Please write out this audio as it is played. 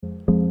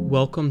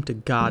Welcome to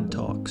God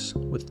Talks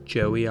with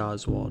Joey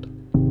Oswald.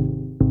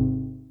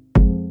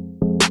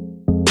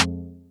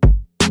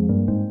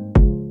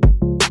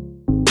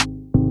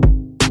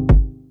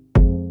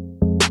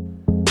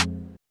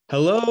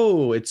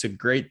 Hello, it's a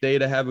great day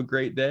to have a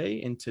great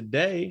day, and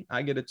today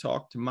I get to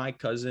talk to my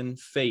cousin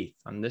Faith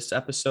on this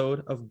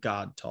episode of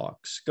God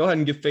Talks. Go ahead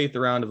and give Faith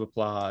a round of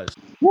applause.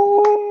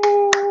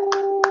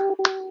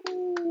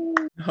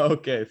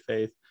 Okay,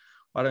 Faith,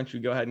 why don't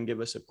you go ahead and give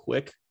us a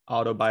quick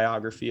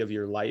autobiography of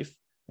your life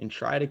and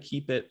try to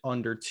keep it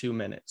under 2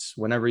 minutes.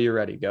 Whenever you're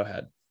ready, go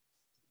ahead.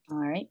 All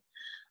right.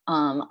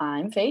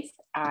 I'm Faith.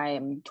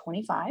 I'm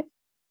 25.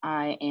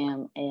 I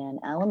am an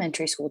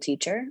elementary school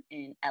teacher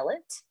in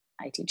Ellet.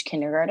 I teach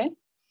kindergarten.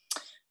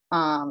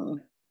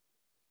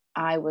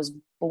 I was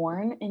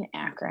born in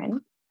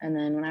Akron. And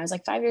then when I was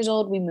like 5 years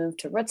old, we moved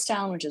to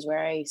Rootstown, which is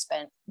where I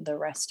spent the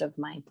rest of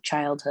my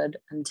childhood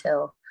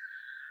until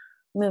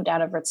moved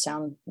out of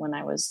Rootstown when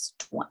I was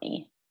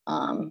 20.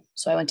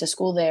 So I went to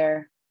school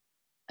there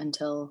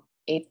until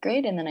 8th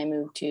grade. And then I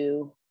moved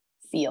to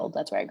Field.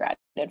 That's where I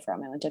graduated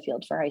from. I went to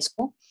Field for high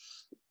school.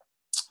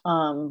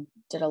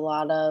 Did a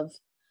lot of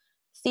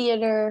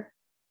theater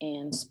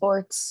and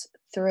sports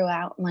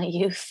throughout my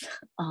youth.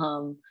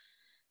 And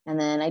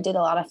then I did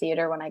a lot of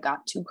theater when I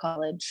got to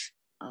college.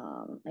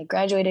 I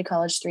graduated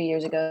college 3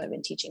 years ago. I've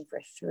been teaching for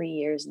 3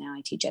 years now.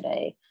 I teach at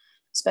a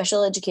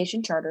special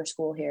education charter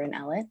school here in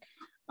Ellet.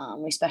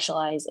 We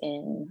specialize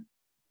in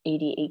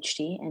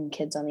ADHD and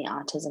kids on the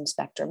autism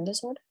spectrum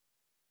disorder.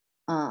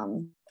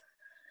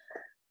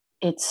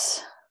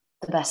 It's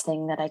the best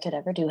thing that I could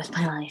ever do with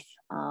my life.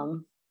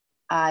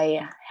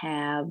 I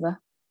have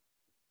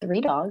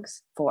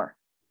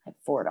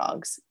four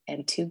dogs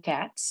and 2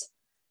 cats,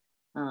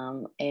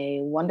 a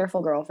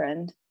wonderful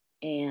girlfriend,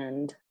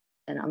 and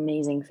an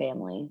amazing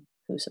family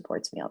who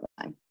supports me all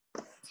the time.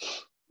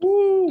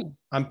 Woo!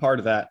 I'm part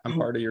of that. I'm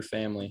part of your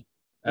family.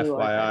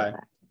 FYI,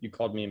 you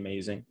called me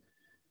amazing.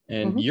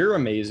 And You're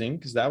amazing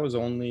because that was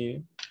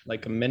only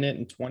like 1 minute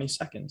and 20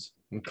 seconds.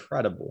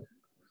 Incredible.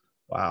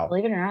 Wow.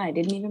 Believe it or not, I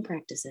didn't even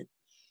practice it.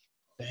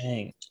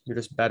 Dang, you're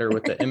just better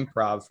with the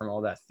improv from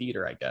all that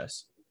theater, I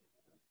guess.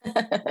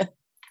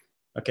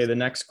 Okay, the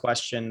next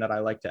question that I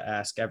like to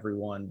ask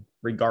everyone,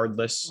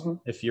 regardless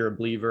if you're a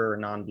believer or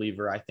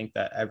non-believer, I think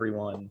that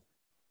everyone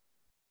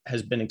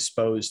has been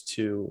exposed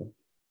to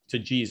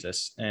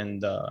Jesus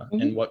and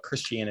what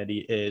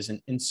Christianity is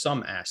in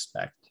some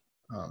aspect.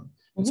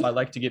 So I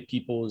like to get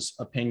people's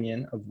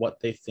opinion of what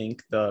they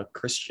think the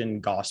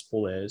Christian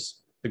gospel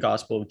is, the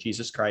gospel of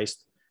Jesus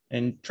Christ,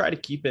 and try to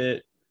keep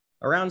it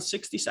around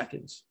 60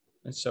 seconds.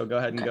 And so go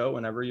ahead and go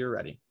whenever you're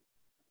ready.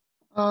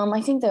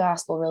 I think the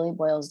gospel really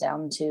boils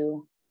down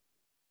to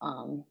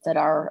that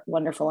our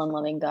wonderful and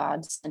loving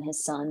God and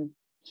his son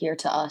here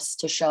to us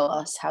to show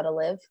us how to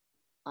live,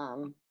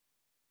 and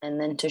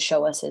then to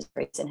show us his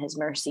grace and his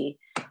mercy,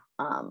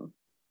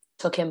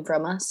 took him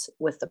from us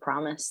with the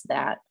promise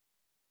that,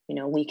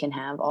 we can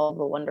have all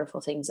the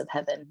wonderful things of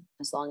heaven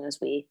as long as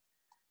we,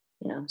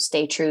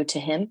 stay true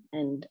to him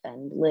and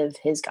live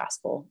his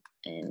gospel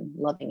and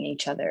loving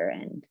each other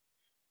and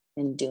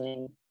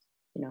doing,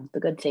 the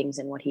good things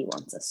and what he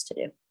wants us to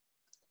do.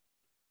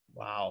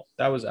 Wow,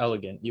 that was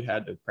elegant. You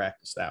had to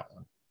practice that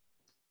one.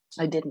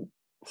 I didn't.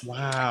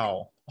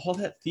 Wow, all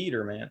that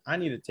theater, man. I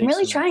need to take. I'm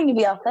really trying to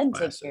be authentic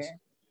classes. Here.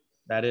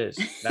 That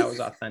was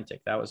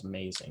authentic. That was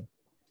amazing.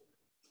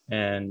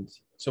 And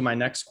so my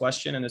next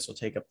question, and this will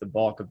take up the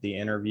bulk of the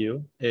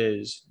interview,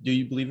 is do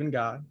you believe in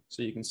God?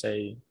 So you can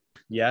say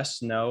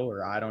yes, no,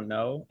 or I don't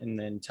know, and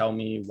then tell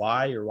me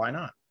why or why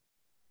not.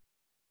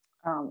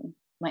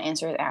 My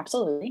answer is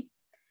absolutely.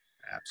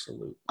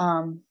 Absolutely.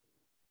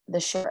 The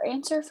short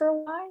answer for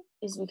why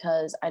is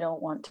because I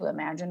don't want to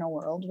imagine a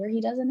world where he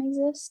doesn't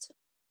exist.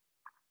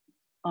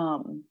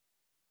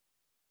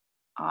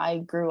 I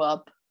grew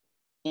up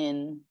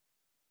in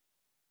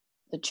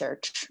the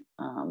church.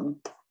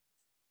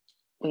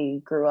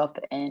 We grew up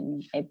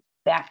in a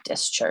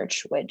Baptist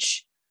church,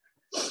 which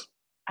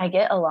I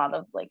get a lot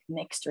of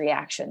mixed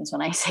reactions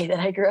when I say that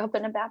I grew up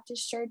in a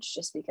Baptist church,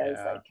 just because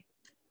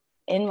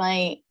in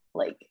my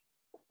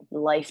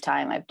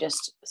lifetime,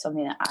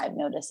 something that I've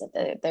noticed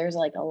that there's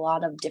a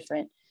lot of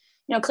different,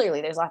 clearly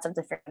there's lots of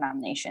different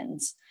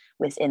denominations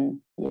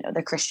within,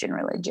 the Christian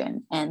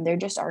religion. And there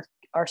just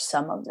are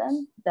some of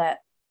them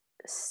that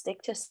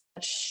stick to such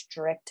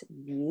strict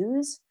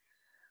views,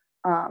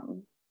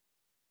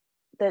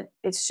 that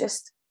it's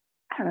just,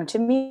 I don't know, to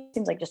me, it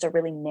seems like just a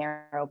really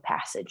narrow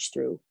passage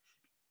through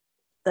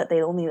that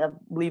they only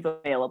leave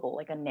available,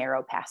 a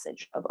narrow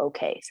passage of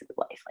okay through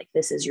life.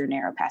 This is your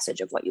narrow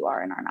passage of what you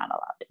are and are not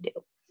allowed to do.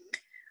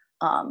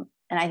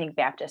 And I think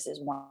Baptist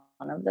is one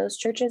of those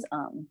churches.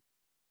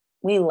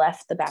 We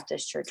left the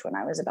Baptist church when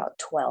I was about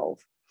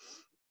 12.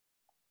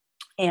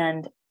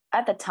 And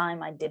at the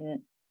time I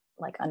didn't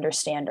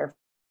understand or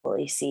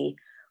fully see,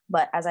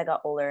 but as I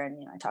got older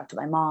and, I talked to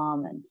my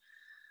mom and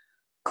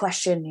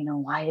questioned,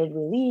 why did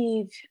we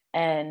leave?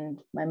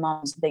 And my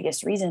mom's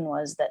biggest reason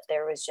was that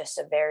there was just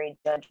a very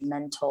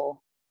judgmental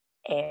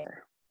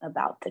air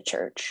about the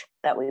church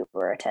that we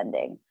were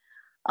attending,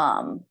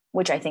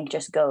 which I think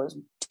just goes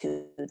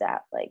to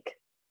that like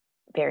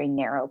very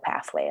narrow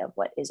pathway of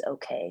what is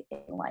okay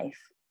in life.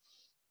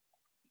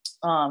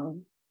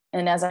 And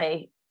as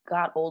I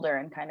got older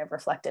and kind of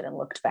reflected and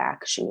looked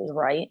back, she was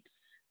right.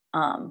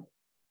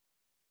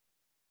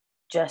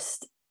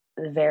 Just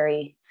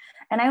very,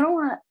 and I don't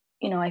want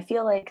to, I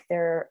feel like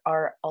there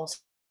are also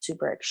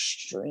super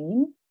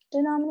extreme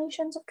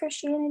denominations of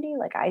Christianity.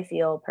 Like I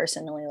feel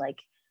personally like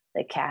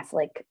the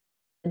Catholic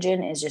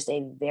religion is just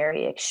a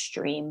very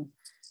extreme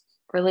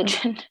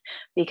religion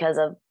because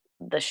of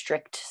the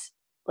strict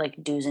like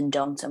do's and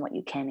don'ts and what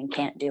you can and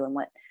can't do and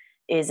what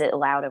is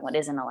allowed and what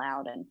isn't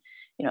allowed. And,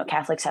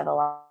 Catholics have a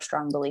lot of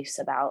strong beliefs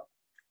about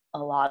a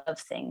lot of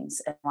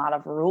things and a lot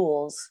of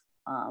rules.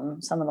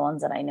 Some of the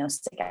ones that I know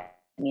stick out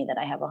to me that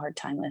I have a hard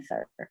time with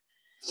are,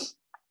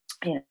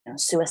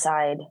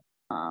 suicide,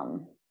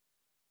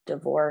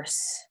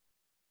 divorce,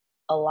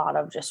 a lot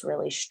of just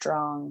really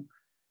strong,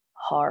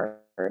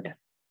 hard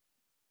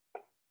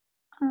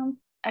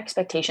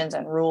expectations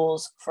and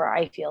rules for,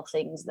 I feel,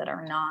 things that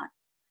are not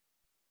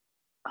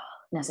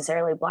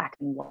necessarily black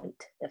and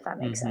white, if that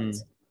makes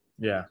sense.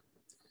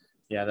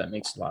 Yeah, that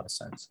makes a lot of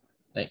sense.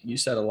 You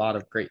said a lot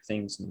of great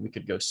things, and we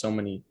could go so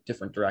many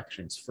different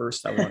directions.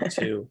 First, I want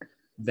to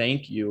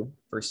thank you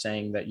for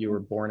saying that you were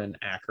born in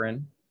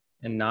Akron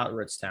and not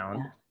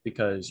Ritztown,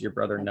 because your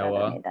brother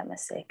Noah made that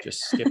mistake.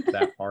 Just skipped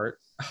that part.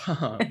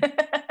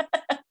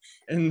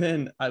 And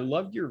then I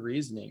loved your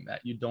reasoning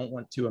that you don't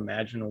want to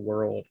imagine a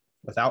world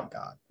without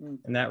God.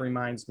 And that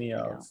reminds me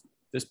of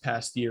this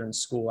past year in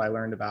school, I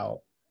learned about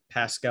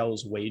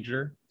Pascal's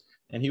wager,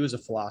 and he was a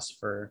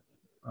philosopher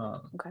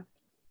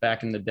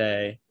back in the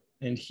day.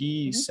 And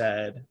he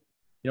said,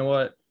 you know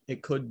what,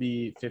 it could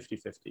be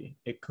 50-50.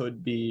 It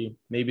could be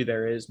maybe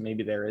there is,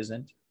 maybe there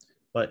isn't.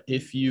 But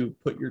if you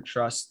put your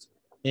trust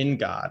in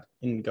God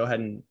and go ahead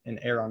and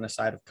err on the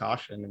side of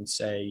caution and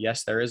say,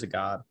 yes, there is a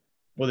God,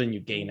 well, then you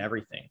gain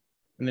everything.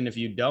 And then if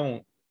you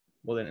don't,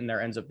 well, then, and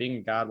there ends up being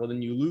a God, well,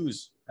 then you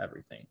lose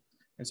everything.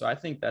 And so I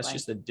think that's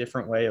just a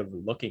different way of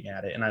looking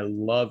at it. And I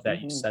love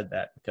that you said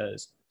that,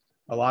 because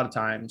a lot of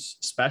times,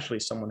 especially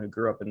someone who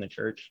grew up in the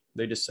church,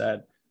 they just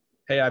said,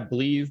 hey, I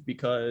believe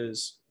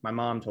because my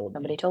mom told me.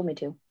 Somebody told me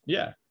to.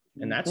 Yeah.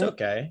 And that's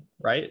okay,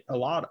 right?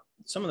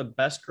 Some of the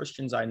best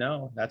Christians I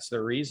know, that's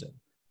their reason.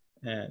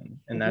 And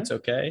that's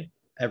okay.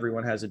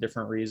 Everyone has a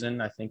different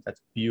reason. I think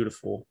that's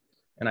beautiful.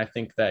 And I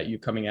think that you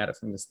coming at it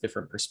from this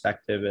different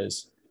perspective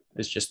is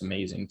just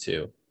amazing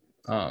too.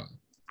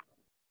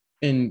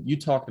 And you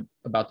talked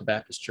about the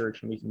Baptist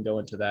Church, and we can go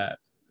into that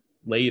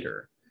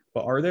later.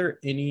 But are there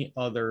any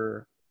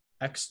other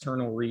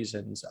external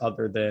reasons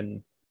other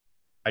than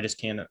I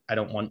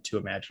don't want to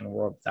imagine a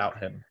world without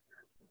him,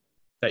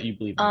 that you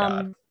believe in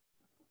God?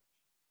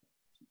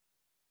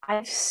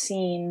 I've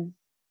seen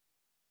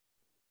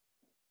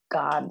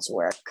God's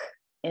work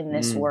in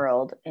this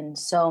world in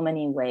so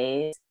many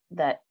ways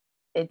that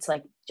it's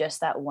like just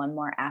that one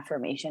more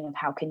affirmation of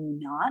how can you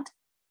not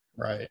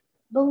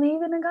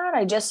believe in a God.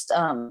 I just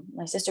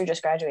my sister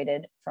just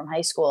graduated from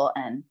high school,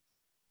 and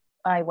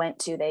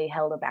they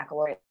held a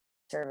baccalaureate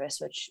service,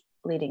 which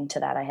leading to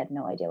that I had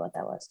no idea what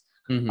that was.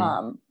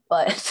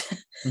 But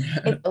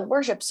it's a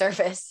worship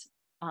service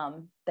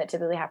that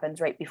typically happens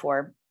right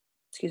before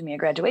a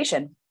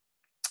graduation.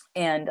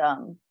 And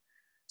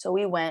so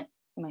we went,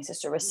 my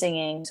sister was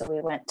singing, so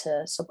we went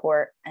to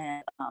support.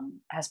 And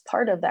as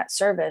part of that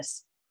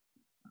service,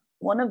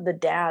 one of the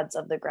dads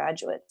of the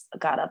graduates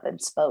got up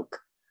and spoke.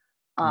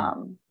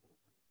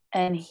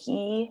 And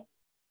he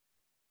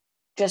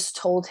just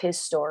told his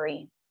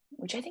story,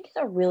 which I think is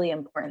a really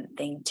important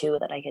thing too,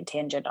 that I could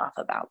tangent off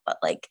about. But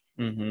like,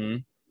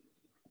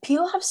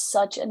 people have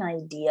such an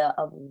idea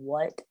of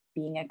what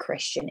being a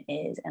Christian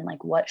is, and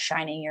like what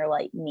shining your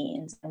light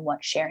means, and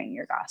what sharing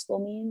your gospel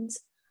means,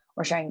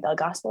 or sharing the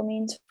gospel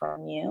means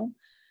from you.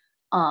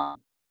 And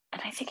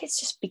I think it's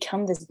just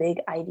become this big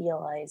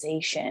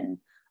idealization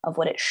of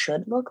what it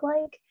should look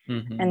like.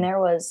 And there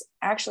was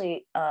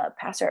actually a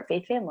pastor at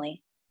Faith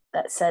Family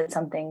that said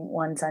something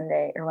one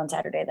Saturday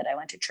that I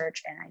went to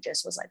church, and I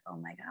just was like, oh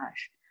my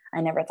gosh,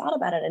 I never thought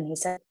about it. And he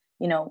said,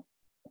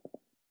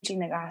 teaching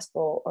the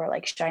gospel or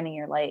like shining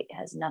your light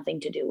has nothing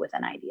to do with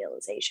an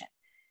idealization.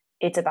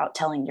 It's about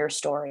telling your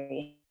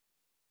story.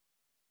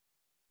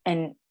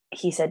 And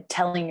he said,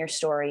 telling your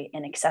story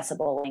in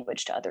accessible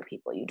language to other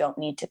people. You don't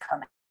need to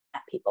come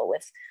at people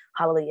with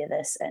hallelujah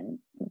this and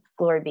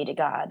glory be to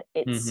God.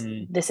 It's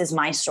this is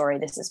my story,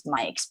 this is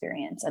my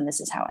experience, and this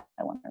is how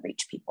I want to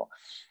reach people.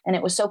 And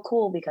it was so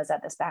cool because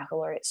at this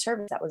baccalaureate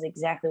service, that was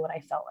exactly what I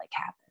felt like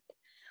happened.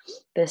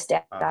 This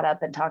dad got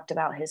up and talked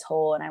about his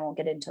whole, and I won't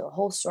get into the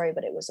whole story,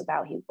 but it was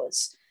about, he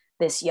was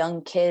this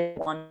young kid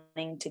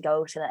wanting to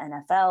go to the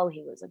NFL.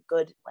 He was a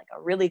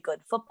really good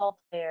football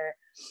player,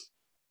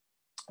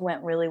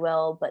 went really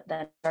well, but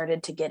then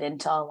started to get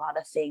into a lot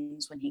of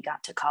things when he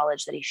got to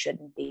college that he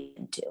shouldn't be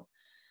into,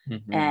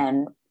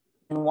 and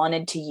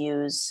wanted to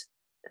use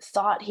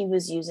thought he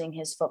was using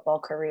his football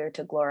career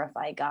to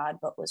glorify God,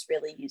 but was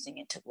really using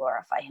it to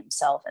glorify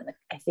himself. And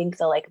I think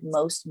the like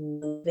most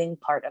moving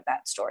part of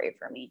that story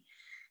for me,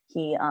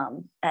 he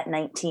at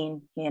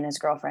 19, he and his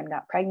girlfriend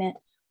got pregnant,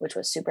 which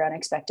was super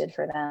unexpected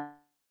for them.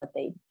 But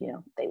they,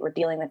 they were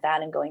dealing with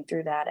that and going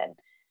through that. And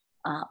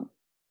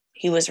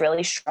he was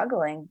really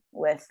struggling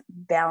with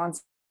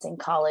balancing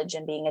college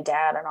and being a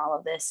dad and all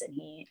of this. And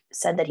he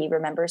said that he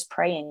remembers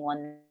praying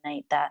one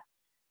night that,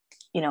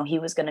 he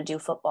was going to do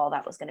football.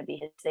 That was going to be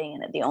his thing.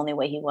 And that the only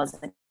way he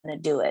wasn't going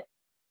to do it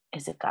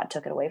is if God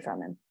took it away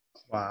from him.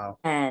 Wow.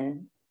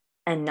 And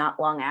not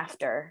long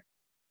after,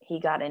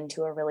 he got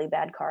into a really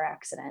bad car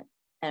accident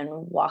and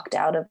walked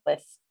out of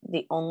with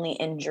the only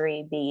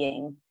injury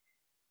being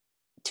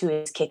to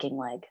his kicking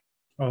leg.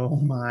 Oh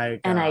my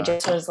God. And I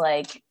just was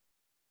like,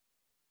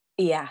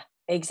 yeah,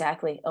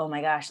 exactly. Oh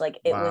my gosh. Like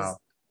it was,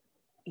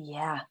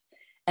 yeah.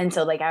 And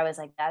so like, I was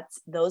like,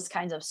 that's those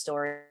kinds of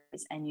stories.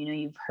 And,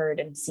 you've heard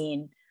and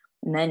seen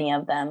many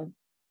of them.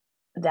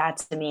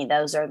 That's, to me,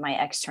 those are my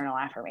external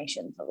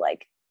affirmations of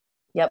like,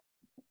 yep,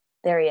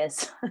 there he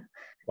is.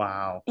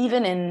 Wow.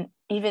 Even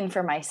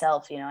for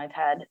myself, I've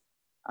had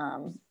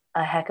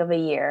a heck of a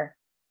year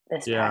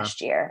this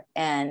past year.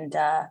 And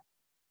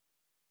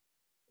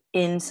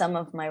in some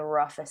of my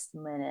roughest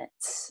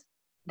minutes,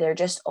 there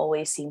just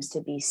always seems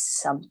to be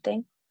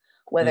something,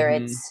 whether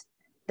it's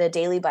the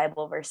daily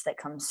Bible verse that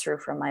comes through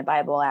from my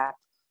Bible app,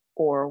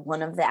 or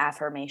one of the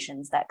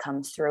affirmations that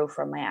comes through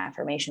from my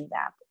affirmations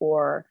app,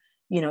 or,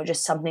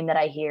 just something that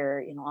I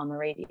hear, on the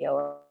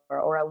radio,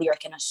 or a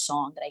lyric in a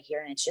song that I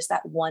hear. And it's just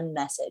that one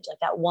message, like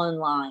that one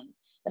line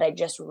that I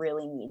just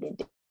really needed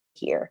to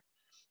hear.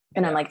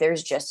 And I'm like,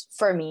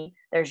 for me,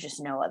 there's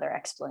just no other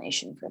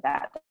explanation for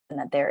that than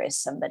that there is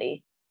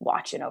somebody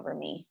watching over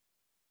me.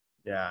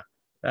 Yeah,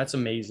 that's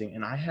amazing.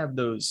 And I have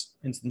those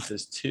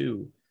instances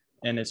too.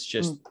 And it's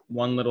just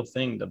one little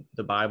thing,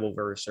 the Bible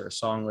verse or a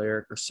song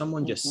lyric or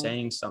someone just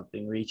saying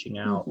something, reaching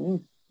out.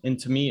 And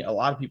to me, a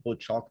lot of people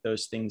chalk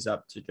those things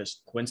up to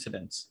just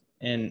coincidence.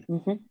 And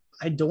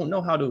I don't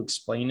know how to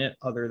explain it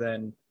other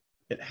than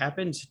it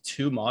happens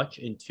too much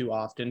and too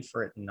often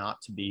for it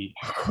not to be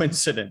a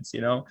coincidence,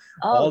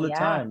 all the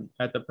time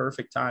at the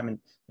perfect time.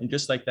 And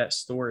just like that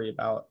story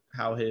about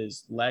how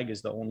his leg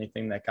is the only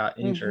thing that got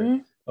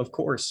injured. Of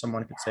course,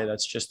 someone could say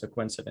that's just a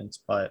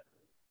coincidence, but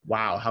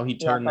wow, how he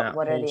turned that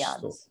what whole are the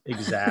odds?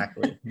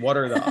 Exactly. What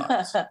are the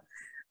odds?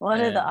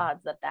 What are the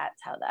odds that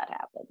that's how that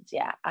happens?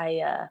 Yeah.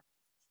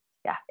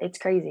 It's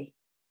crazy.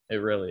 It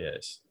really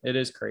is. It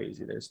is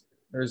crazy.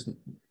 There's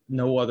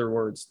no other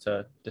words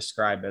to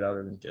describe it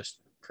other than just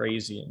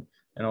crazy.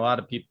 And a lot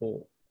of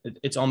people,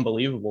 it's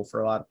unbelievable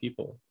for a lot of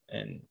people.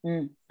 And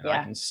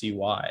I can see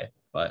why,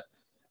 but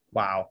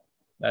wow,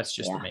 that's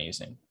just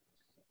amazing.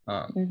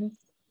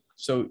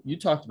 So you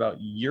talked about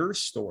your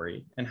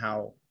story and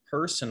how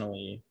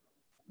personally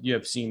you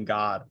have seen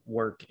God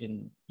work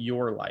in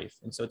your life.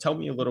 And so tell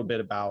me a little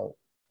bit about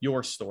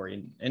your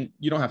story. And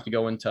you don't have to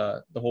go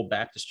into the whole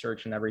Baptist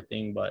church and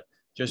everything, but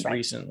just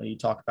recently you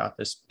talk about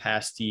this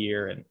past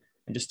year and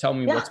just tell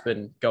me what's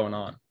been going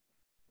on.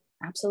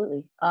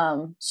 Absolutely.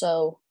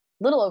 So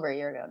a little over a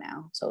year ago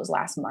now. So it was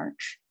last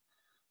March.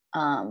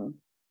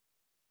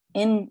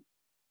 In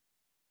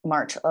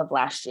March of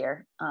last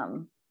year,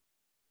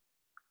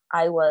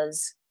 I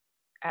was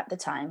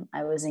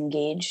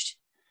engaged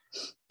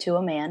to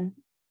a man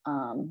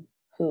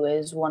who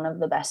is one of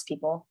the best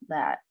people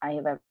that I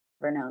have ever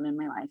known in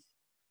my life.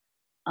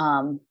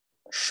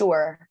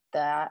 Sure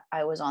that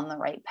I was on the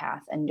right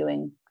path and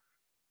doing,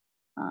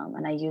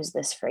 and I use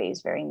this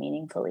phrase very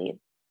meaningfully,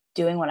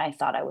 doing what I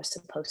thought I was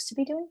supposed to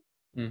be doing.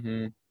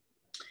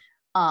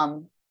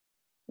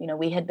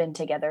 We had been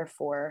together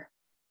for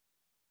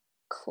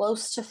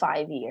close to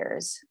 5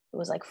 years. It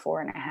was like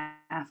 4.5,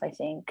 I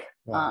think.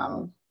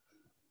 Wow.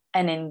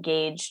 And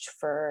engaged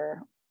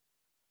for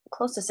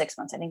close to 6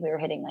 months. I think we were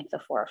hitting like the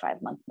 4 or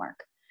 5 month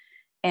mark.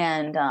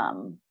 And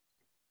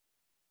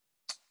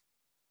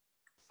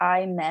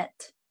I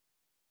met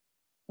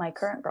my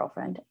current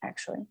girlfriend,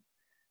 actually.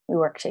 We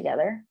work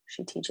together.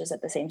 She teaches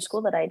at the same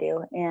school that I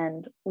do.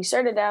 And we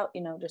started out,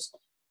 just,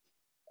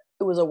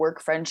 it was a work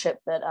friendship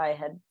that I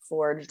had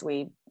forged.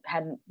 We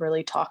hadn't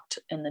really talked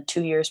in the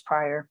 2 years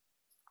prior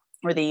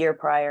or the year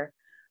prior.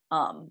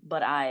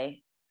 But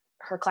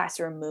her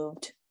classroom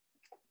moved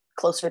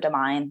closer to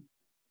mine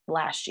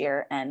last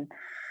year. And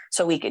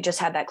so we could just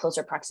have that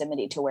closer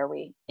proximity to where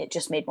it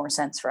just made more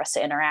sense for us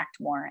to interact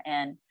more.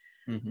 And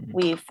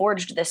we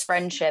forged this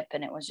friendship,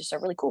 and it was just a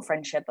really cool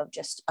friendship of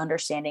just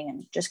understanding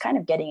and just kind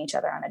of getting each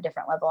other on a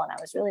different level. And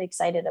I was really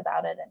excited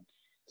about it. And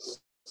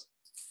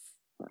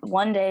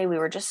one day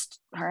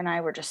her and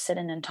I were just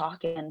sitting and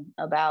talking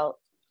about,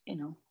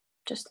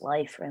 just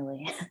life,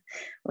 really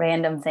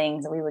random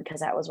things that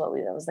because that was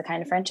the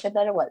kind of friendship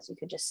that it was. We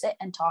could just sit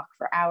and talk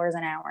for hours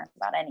and hours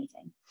about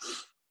anything.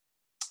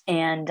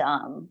 And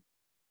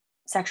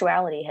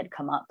sexuality had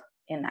come up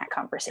in that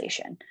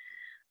conversation.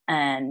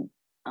 And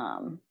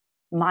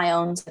my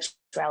own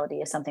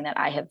sexuality is something that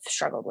I have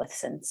struggled with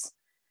since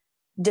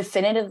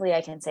definitively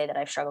I can say that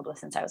I've struggled with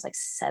since I was like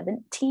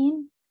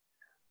 17.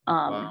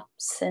 Wow.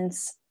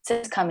 Since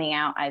coming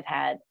out, I've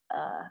had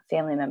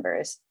family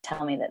members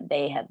tell me that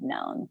they have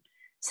known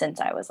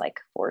since I was like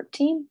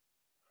 14.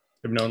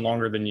 They've known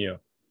longer than you.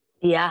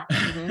 Yeah.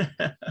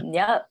 Mm-hmm.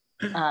 Yep.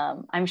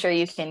 I'm sure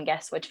you can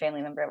guess which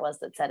family member it was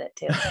that said it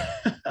too.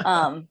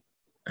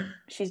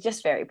 She's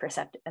just very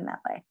perceptive in that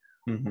way.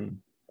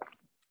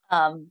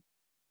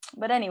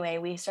 But anyway,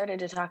 we started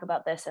to talk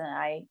about this, and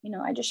I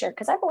just shared,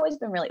 because I've always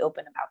been really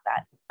open about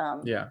that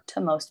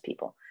to most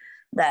people,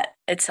 that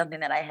it's something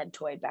that I had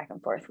toyed back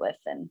and forth with,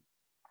 and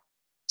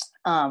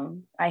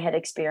I had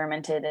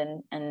experimented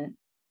and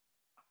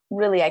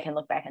really I can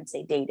look back and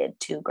say dated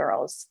 2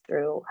 girls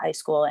through high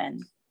school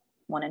and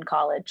one in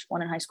college,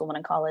 one in high school, one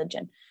in college.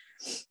 And,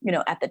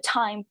 at the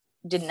time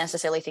didn't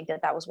necessarily think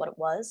that was what it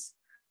was.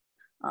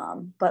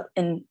 But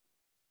in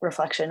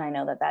reflection, I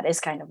know that is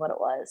kind of what it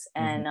was.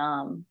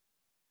 And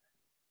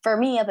for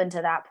me, up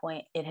until that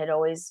point, it had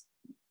always,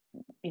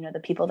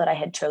 the people that I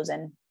had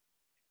chosen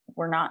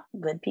were not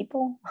good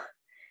people.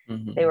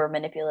 They were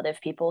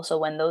manipulative people. So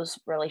when those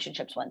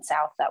relationships went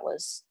south, that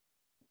was,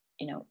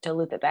 to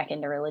loop it back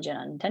into religion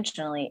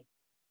unintentionally,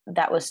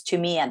 that was, to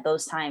me at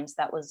those times,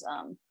 that was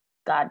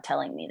God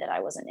telling me that I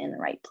wasn't in the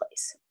right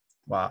place.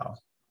 Wow.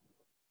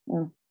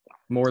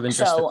 More than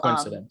just a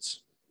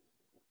coincidence.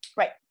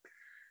 Right.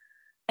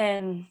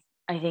 And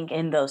I think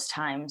in those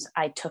times,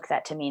 I took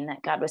that to mean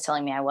that God was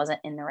telling me I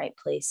wasn't in the right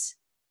place.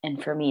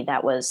 And for me,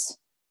 that was,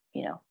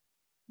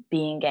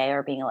 being gay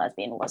or being a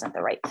lesbian wasn't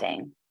the right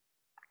thing.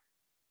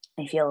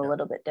 I feel a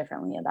little bit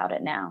differently about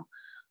it now.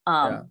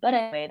 But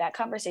anyway, that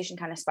conversation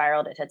kind of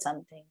spiraled. It had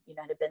something, it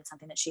had been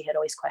something that she had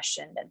always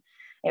questioned, and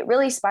it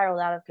really spiraled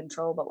out of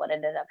control. But what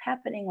ended up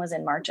happening was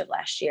in March of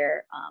last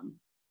year,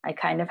 I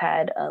kind of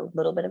had a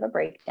little bit of a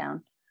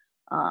breakdown.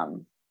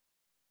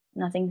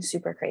 Nothing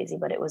super crazy,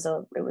 but it was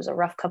a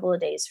rough couple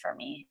of days for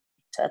me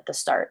at the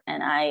start.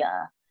 And I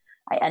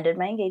ended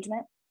my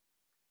engagement,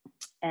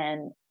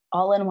 and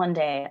all in one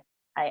day,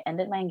 I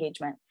ended my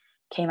engagement,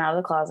 came out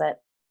of the closet,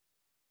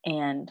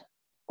 and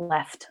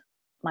left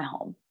my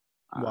home.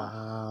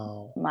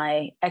 Wow.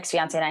 My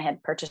ex-fiance and I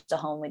had purchased a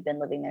home. We'd been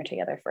living there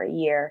together for a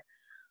year.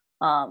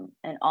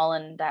 And all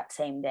in that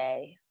same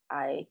day,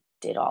 I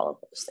did all of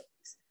those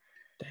things.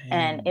 Dang.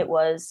 And it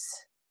was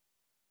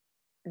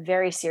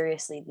very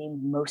seriously the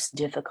most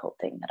difficult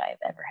thing that I've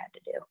ever had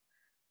to do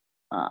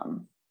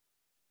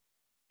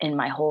in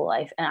my whole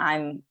life. And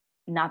I'm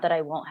not that I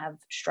won't have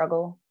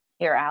struggle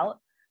here out,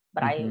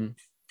 but I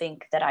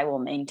think that I will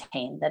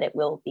maintain that it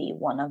will be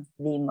one of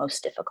the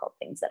most difficult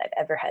things that I've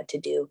ever had to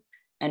do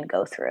and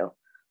go through.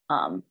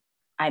 I'm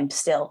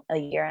still a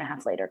year and a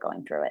half later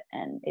going through it,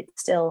 and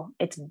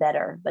it's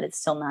better, but it's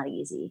still not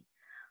easy.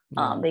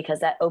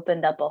 Because that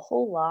opened up a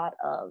whole lot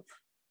of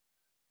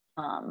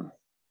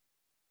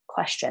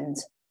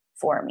questions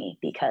for me,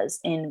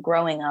 because in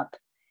growing up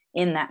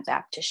in that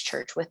Baptist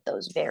church with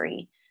those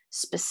very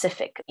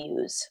specific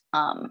views,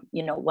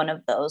 one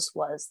of those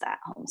was that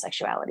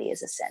homosexuality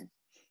is a sin.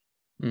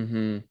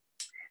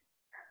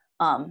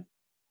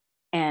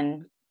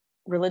 And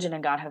religion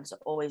and God has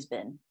always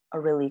been a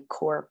really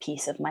core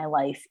piece of my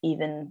life,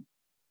 even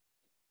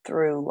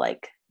through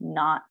like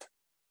not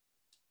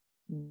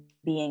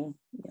being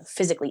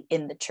physically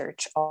in the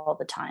church all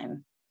the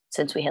time,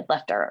 since we had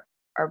left our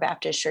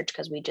Baptist church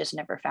because we just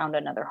never found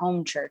another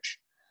home church.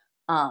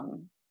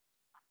 So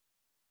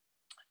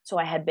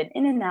I had been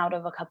in and out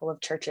of a couple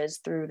of churches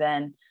through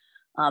then,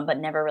 but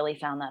never really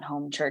found that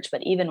home church.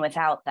 But even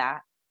without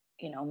that,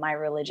 my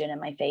religion and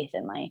my faith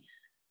and my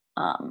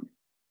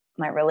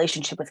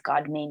relationship with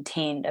God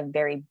maintained a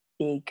very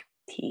big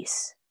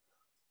piece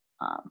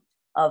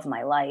of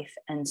my life.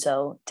 And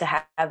so to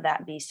have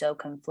that be so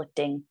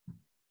conflicting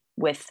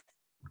with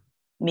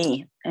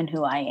me and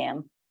who I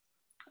am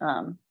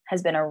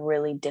has been a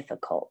really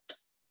difficult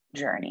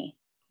journey.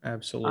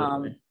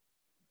 Absolutely.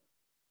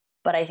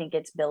 But I think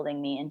it's building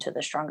me into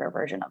the stronger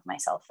version of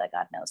myself that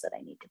God knows that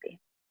I need to be.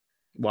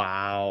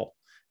 Wow.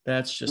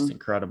 That's just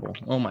incredible.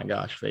 Oh my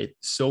gosh, Faith.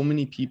 So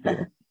many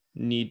people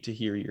need to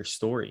hear your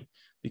story,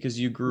 because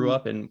you grew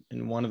up in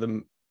one of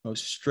the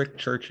most strict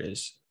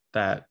churches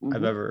that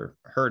I've ever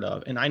heard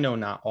of. And I know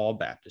not all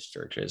Baptist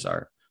churches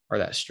are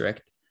that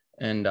strict.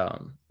 And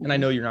I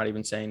know you're not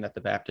even saying that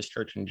the Baptist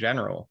church in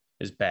general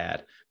is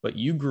bad, but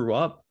you grew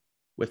up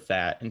with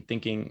that and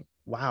thinking,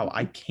 wow,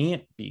 I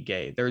can't be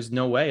gay. There's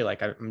no way,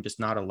 like I'm just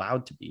not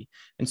allowed to be.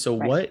 And so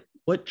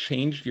what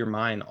changed your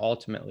mind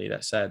ultimately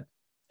that said,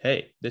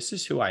 hey, this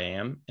is who I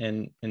am,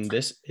 and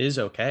this is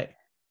okay?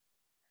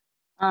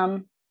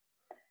 I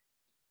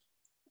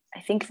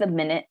think the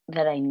minute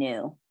that I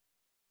knew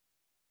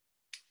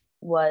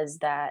was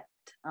that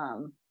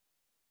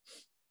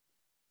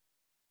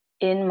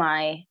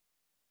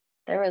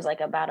there was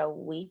like about a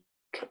week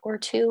or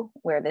two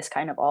where this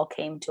kind of all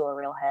came to a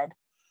real head.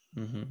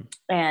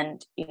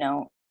 And,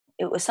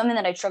 it was something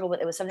that I struggled with.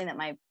 It was something that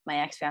my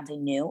ex-fiance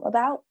knew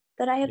about,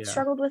 that I had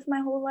struggled with my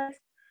whole life.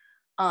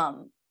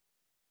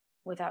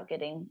 Without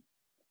getting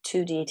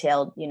too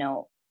detailed,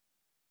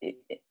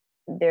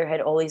 there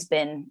had always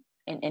been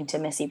an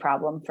intimacy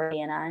problem for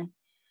he and I,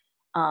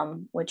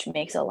 which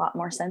makes a lot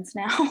more sense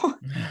now.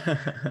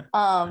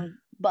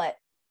 But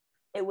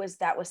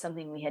that was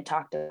something we had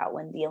talked about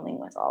when dealing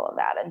with all of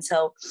that. And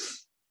so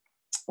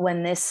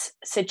when this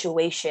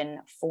situation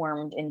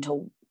formed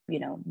into,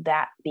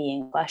 that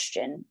being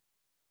question,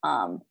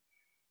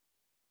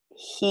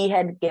 he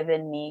had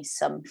given me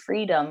some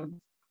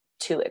freedom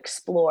to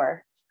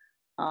explore,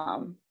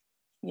 a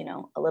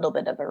little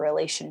bit of a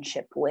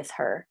relationship with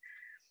her.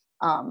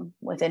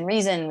 Within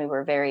reason, we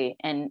were very,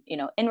 and,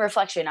 in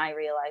reflection, I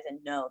realize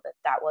and know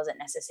that wasn't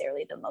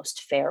necessarily the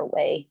most fair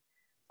way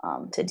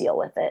to deal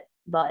with it.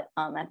 But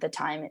at the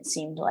time, it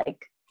seemed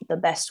like the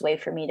best way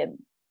for me to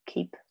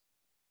keep,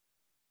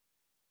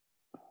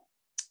 I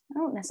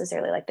don't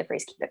necessarily like the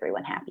phrase keep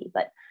everyone happy,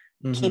 but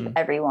keep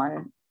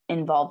everyone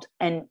involved.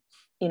 And,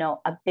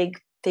 a big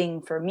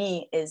thing for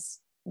me is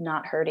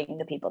not hurting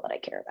the people that I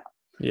care about.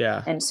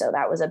 Yeah. And so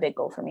that was a big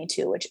goal for me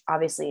too, which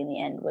obviously in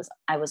the end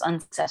I was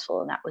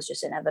unsuccessful, and that was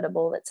just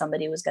inevitable that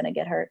somebody was going to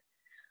get hurt.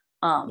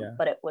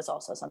 But it was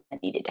also something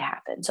that needed to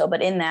happen. So,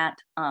 but in that,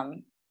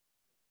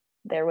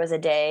 there was a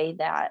day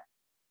that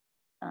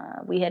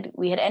we had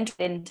entered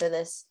into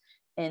this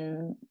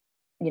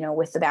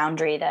with the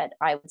boundary that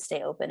I would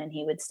stay open and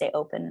he would stay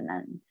open. And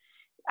then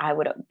I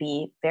would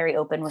be very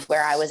open with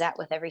where I was at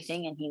with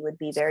everything. And he would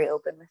be very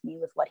open with me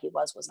with what he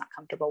was not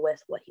comfortable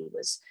with, what he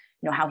was,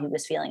 how he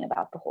was feeling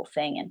about the whole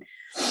thing.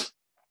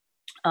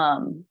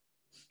 And,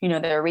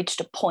 there reached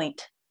a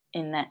point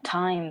in that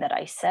time that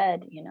I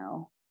said,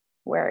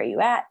 where are you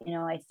at?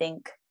 I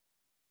think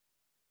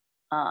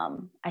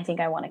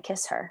I want to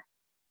kiss her.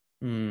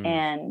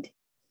 And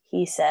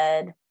he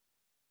said,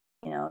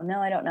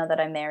 no, I don't know that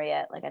I'm there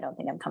yet. Like, I don't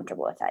think I'm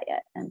comfortable with that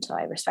yet. And so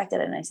I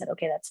respected it. And I said,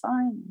 okay, that's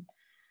fine.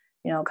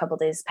 A couple of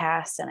days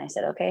passed, and I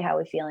said, okay, how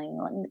are we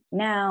feeling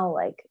now?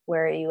 Like,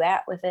 where are you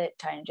at with it?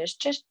 Kind of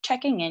just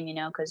checking in,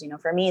 because,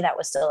 for me, that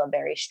was still a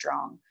very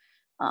strong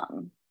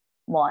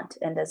want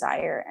and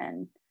desire.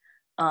 And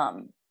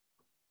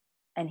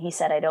he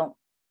said, I'm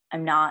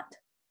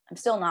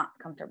still not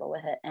comfortable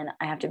with it. And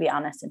I have to be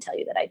honest and tell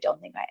you that I don't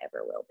think I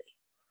ever will be.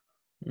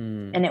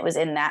 And it was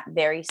in that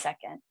very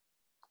second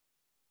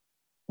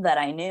that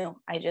I knew.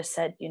 I just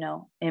said,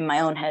 in my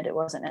own head, it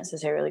wasn't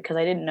necessarily because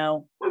I didn't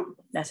know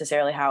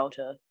necessarily how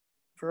to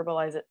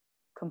verbalize it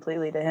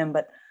completely to him,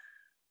 but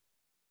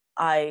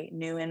I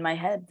knew in my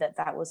head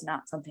that was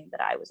not something that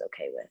I was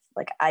okay with.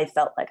 Like, I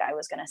felt like I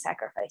was going to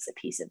sacrifice a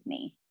piece of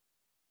me.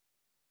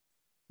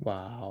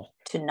 Wow.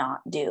 To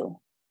not do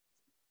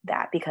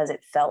that, because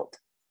it felt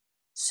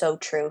so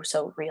true,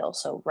 so real,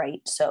 so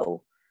right.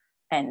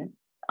 And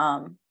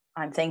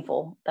I'm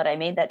thankful that I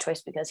made that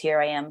choice, because here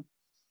I am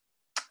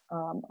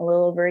a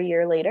little over a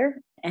year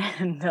later,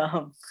 and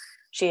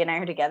she and I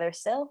are together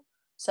still.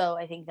 So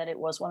I think that it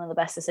was one of the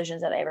best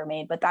decisions that I ever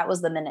made. But that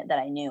was the minute that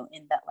I knew,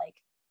 in that, like,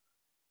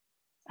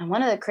 and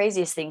one of the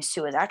craziest things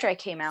too is after I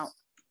came out,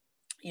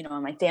 in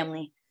my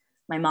family,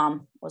 my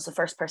mom was the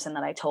first person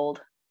that I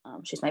told.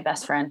 She's my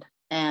best friend.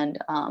 And,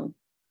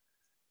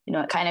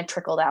 it kind of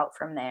trickled out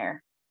from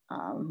there.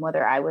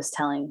 Whether I was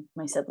telling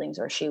my siblings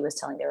or she was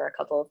telling, there were a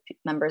couple of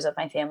members of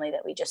my family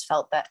that we just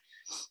felt that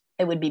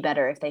it would be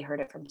better if they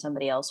heard it from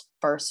somebody else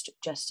first,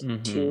 just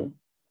to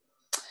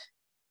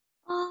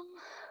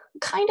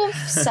kind of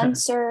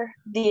censor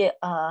the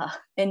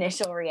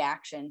initial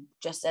reaction,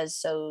 just as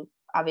so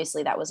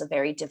obviously that was a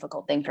very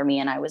difficult thing for me.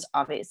 And I was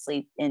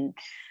obviously in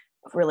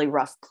a really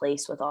rough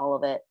place with all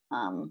of it.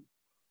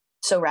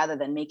 So rather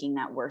than making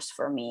that worse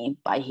for me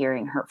by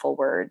hearing hurtful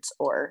words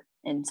or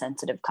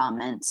insensitive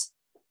comments,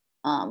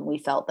 we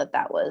felt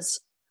that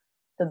was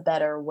the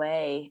better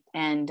way.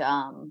 And,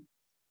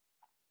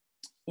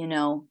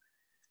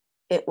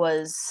 it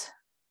was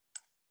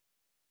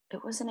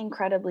an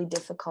incredibly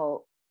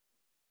difficult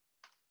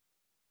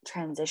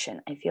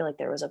transition. I feel like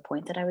there was a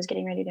point that I was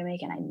getting ready to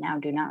make, and I now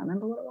do not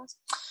remember what it was.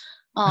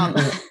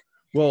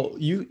 Well,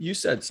 you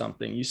said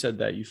something. You said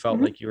that you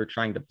felt like you were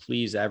trying to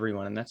please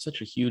everyone, and that's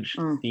such a huge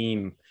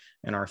theme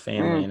in our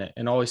family. And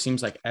it always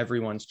seems like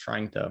everyone's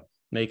trying to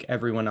make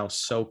everyone else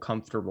so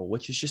comfortable,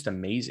 which is just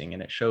amazing,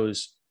 and it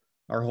shows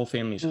our whole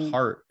family's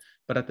heart.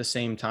 But at the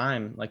same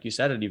time, like you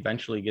said, it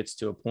eventually gets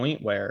to a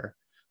point where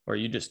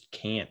you just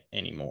can't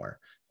anymore.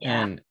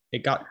 Yeah. And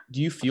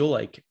do you feel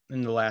like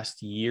in the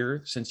last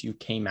year since you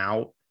came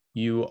out,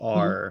 do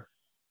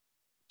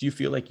you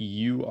feel like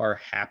you are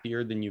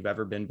happier than you've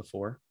ever been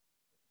before?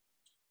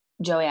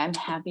 Joey, I'm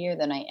happier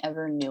than I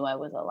ever knew I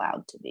was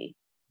allowed to be.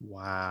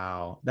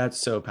 Wow. That's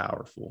so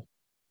powerful.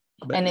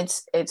 And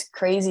it's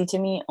crazy to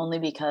me only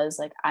because,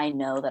 like, I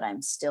know that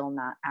I'm still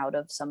not out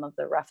of some of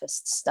the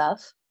roughest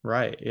stuff.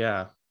 Right.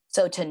 Yeah.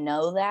 So to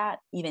know that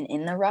even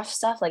in the rough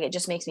stuff, like, it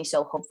just makes me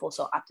so hopeful,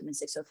 so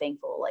optimistic, so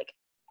thankful. Like,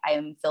 I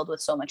am filled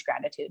with so much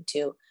gratitude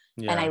too.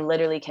 Yeah. And I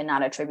literally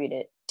cannot attribute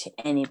it to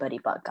anybody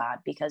but God,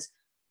 because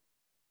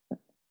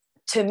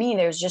to me,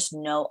 there's just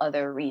no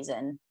other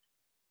reason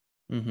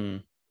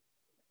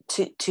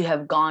to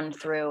have gone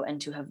through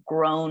and to have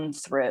grown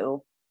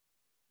through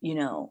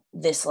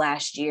this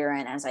last year,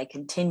 and as I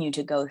continue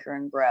to go through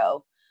and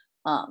grow,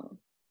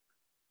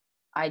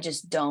 I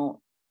just don't,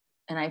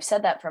 and I've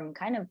said that from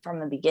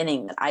the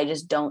beginning, that I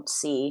just don't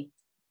see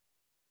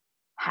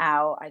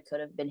how I could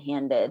have been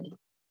handed,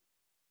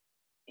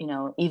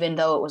 even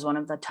though it was one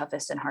of the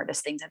toughest and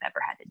hardest things I've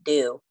ever had to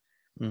do,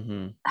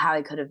 how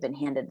I could have been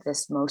handed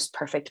this most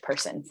perfect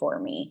person for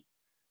me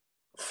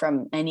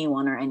from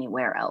anyone or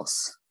anywhere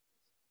else.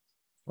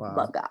 Wow.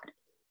 But God.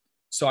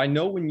 So I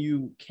know when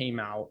you came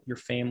out, your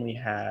family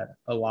had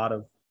a lot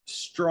of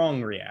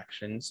strong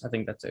reactions. I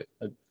think that's a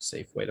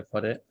safe way to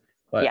put it.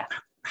 But yeah.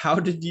 How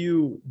did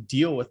you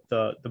deal with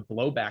the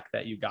blowback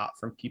that you got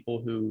from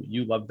people who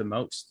you loved the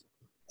most?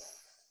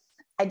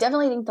 I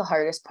definitely think the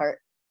hardest part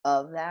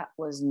of that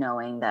was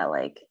knowing that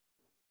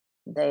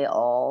they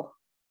all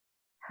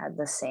had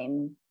the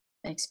same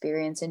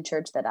experience in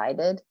church that I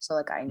did.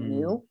 So I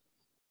knew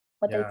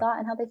what they thought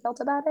and how they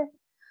felt about it.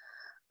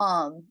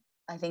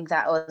 I think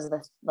that was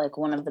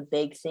one of the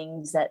big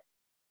things that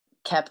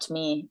kept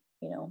me,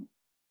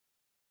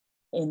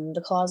 in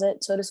the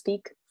closet, so to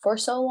speak, for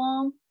so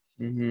long.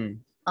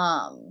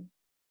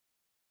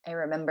 I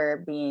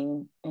remember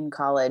being in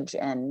college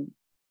and,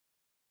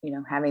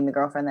 having the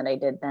girlfriend that I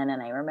did then.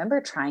 And I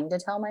remember trying to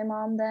tell my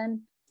mom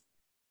then.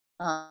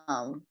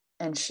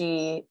 And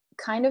she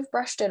kind of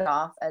brushed it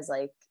off as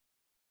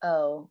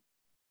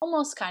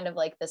almost kind of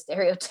like the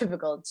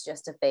stereotypical, it's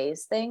just a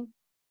phase thing.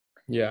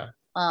 Yeah.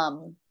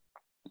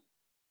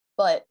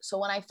 But so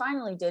when I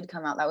finally did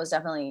come out, that was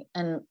definitely,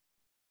 and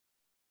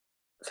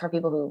for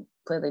people who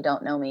clearly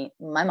don't know me,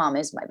 my mom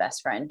is my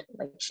best friend.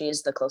 She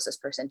is the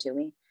closest person to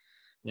me.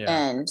 Yeah.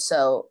 And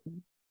so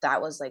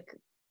that was the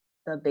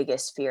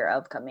biggest fear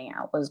of coming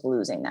out, was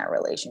losing that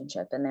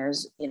relationship. And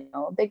there's,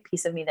 a big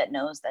piece of me that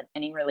knows that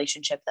any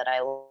relationship that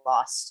I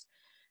lost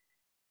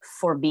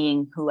for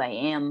being who I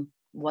am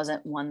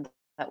wasn't one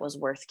that was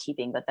worth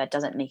keeping, but that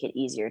doesn't make it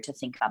easier to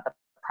think about the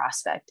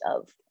prospect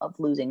of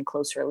losing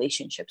close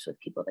relationships with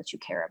people that you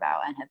care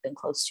about and have been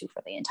close to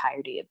for the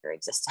entirety of your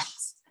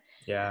existence.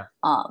 Yeah.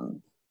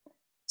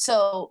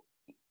 So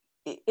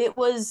it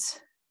was,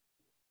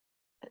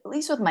 at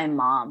least with my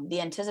mom,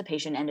 the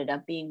anticipation ended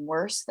up being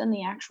worse than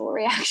the actual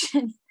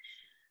reaction.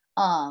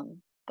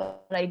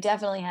 But I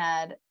definitely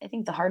had, I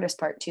think the hardest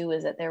part too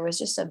is that there was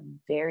just a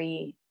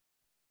varying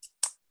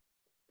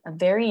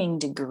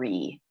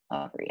degree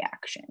of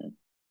reaction.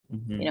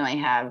 I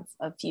have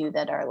a few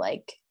that are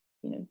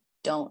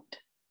don't,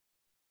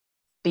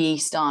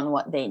 based on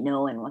what they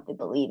know and what they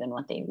believe and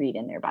what they read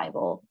in their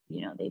Bible,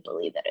 they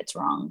believe that it's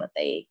wrong, but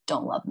they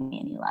don't love me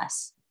any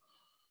less.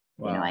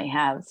 Wow. I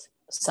have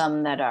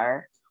some that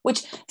are,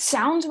 which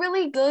sounds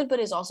really good, but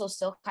is also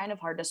still kind of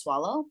hard to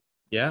swallow.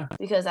 Yeah.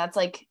 Because that's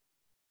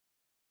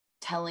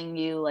telling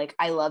you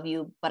I love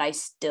you, but I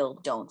still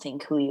don't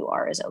think who you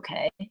are is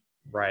okay.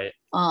 Right.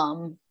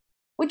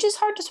 Which is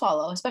hard to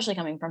swallow, especially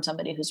coming from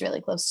somebody who's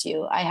really close to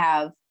you. I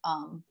have,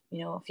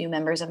 a few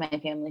members of my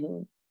family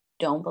who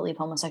don't believe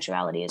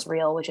homosexuality is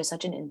real, which is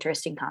such an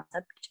interesting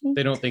concept to me.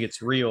 They don't think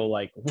it's real.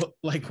 Like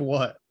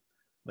what?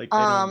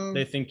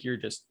 They think you're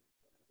just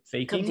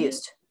faking.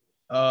 Confused.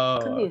 Oh,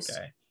 confused.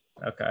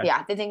 Okay.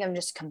 Yeah, they think I'm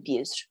just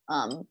confused.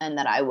 And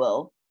that I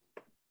will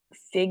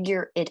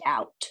figure it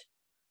out,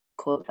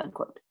 quote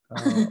unquote.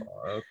 Oh,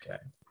 okay.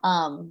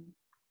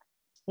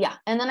 Yeah,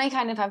 and then I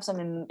kind of have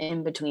some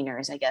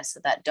in-betweeners, I guess,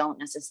 that don't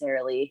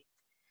necessarily,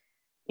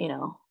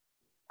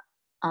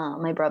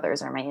 my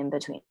brothers are my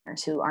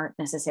in-betweeners who aren't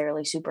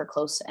necessarily super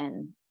close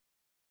and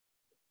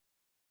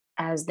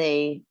as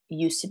they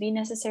used to be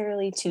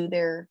necessarily to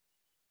their,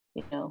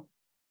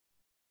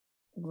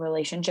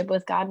 relationship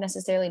with God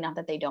necessarily. Not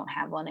that they don't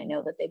have one. I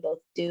know that they both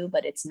do,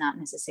 but it's not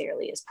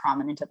necessarily as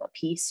prominent of a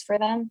piece for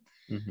them,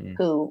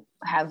 who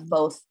have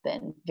both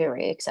been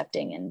very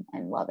accepting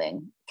and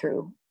loving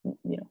through,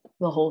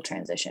 the whole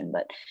transition.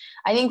 But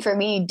I think for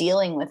me,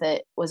 dealing with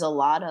it was a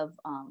lot of,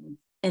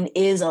 and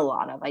is a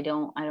lot of, I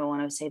don't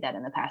want to say that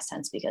in the past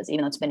tense, because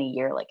even though it's been a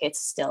year, it's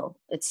still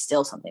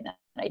something that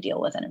I deal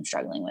with and I'm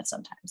struggling with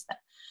sometimes. That,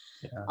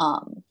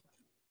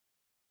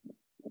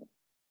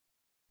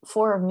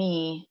 for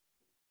me,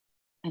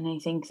 and I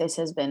think this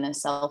has been a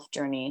self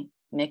journey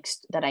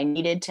mixed that I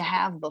needed to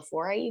have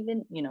before I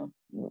even,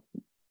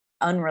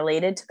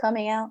 unrelated to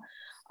coming out,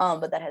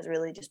 but that has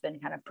really just been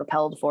kind of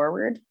propelled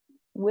forward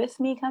with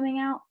me coming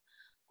out,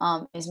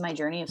 is my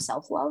journey of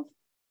self-love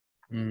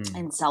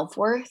and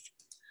self-worth.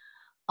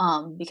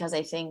 Because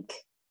I think,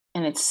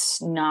 and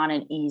it's not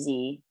an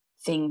easy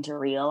thing to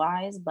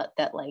realize, but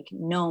that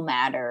no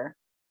matter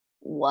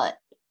what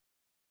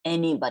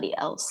anybody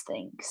else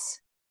thinks,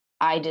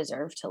 I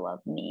deserve to love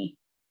me.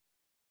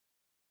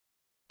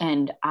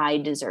 And I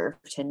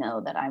deserve to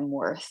know that I'm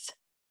worth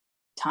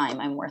time.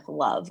 I'm worth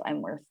love.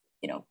 I'm worth,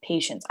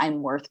 patience.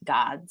 I'm worth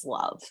God's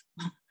love.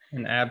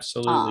 And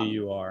absolutely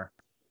you are.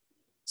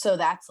 So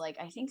that's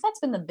I think that's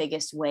been the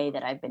biggest way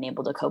that I've been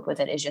able to cope with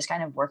it, is just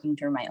kind of working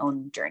through my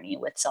own journey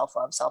with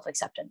self-love,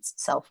 self-acceptance,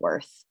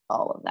 self-worth,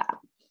 all of that.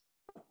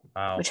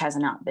 Wow. Which has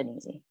not been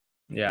easy.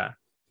 Yeah.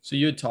 So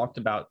you had talked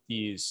about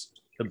the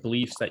the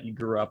beliefs that you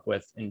grew up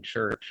with in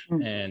church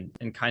and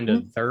kind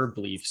of their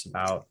beliefs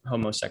about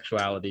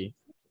homosexuality,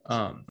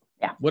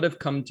 what have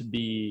come to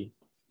be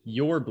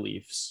your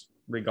beliefs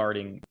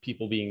regarding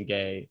people being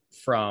gay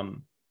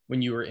from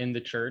when you were in the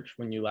church,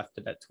 when you left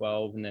it at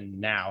 12, and then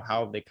now?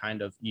 How have they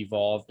kind of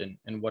evolved,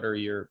 and what are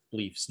your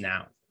beliefs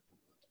now?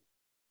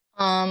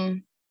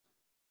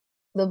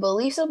 The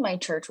beliefs of my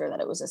church were that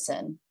it was a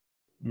sin.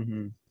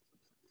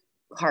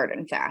 Hard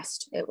and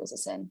fast, it was a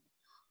sin.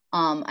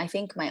 I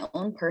think my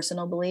own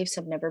personal beliefs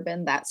have never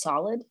been that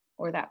solid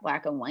or that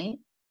black and white.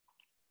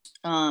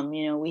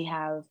 You know,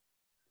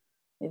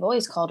 we've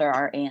always called her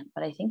our aunt,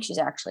 but I think she's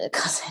actually a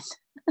cousin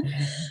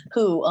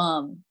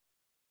who,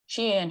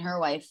 she and her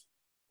wife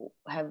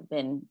have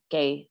been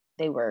gay.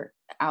 They were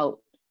out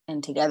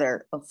and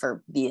together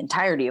for the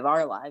entirety of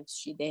our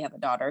lives. They have a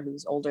daughter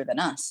who's older than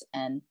us.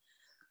 And,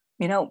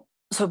 you know,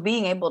 so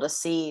being able to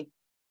see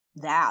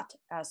that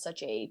as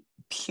such a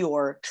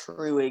pure,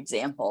 true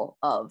example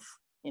of,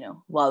 you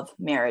know, love,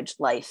 marriage,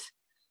 life,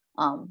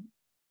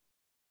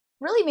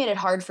 really made it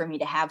hard for me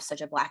to have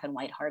such a black and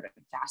white, hard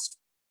and fast,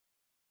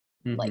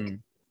 like,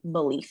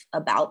 belief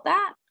about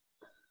that.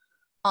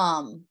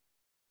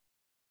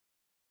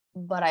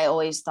 But I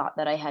always thought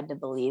that I had to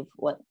believe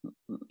what,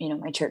 you know,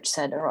 my church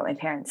said or what my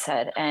parents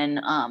said.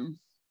 And,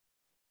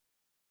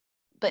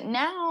 but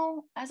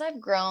now as I've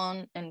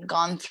grown and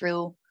gone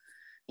through,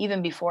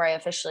 even before I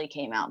officially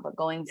came out, but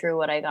going through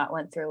what I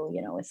went through,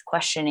 you know, with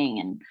questioning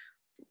and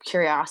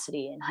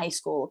curiosity in high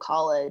school,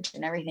 college,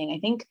 and everything, I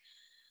think,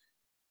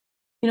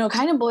 you know, it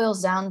kind of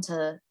boils down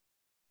to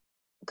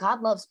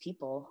God loves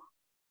people.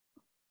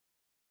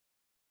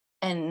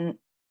 And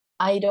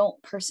I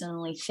don't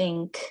personally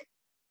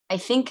I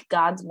think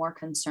God's more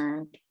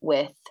concerned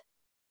with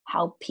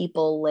how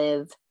people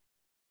live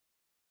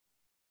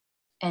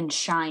and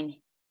shine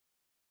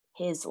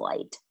his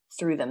light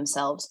through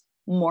themselves,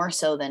 more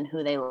so than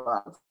who they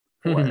love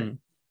or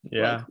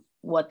like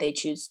what they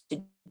choose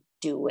to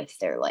do with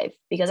their life.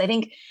 Because I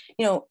think,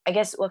 you know, I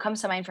guess what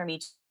comes to mind for me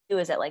too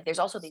is that, like, there's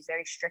also these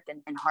very strict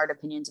and hard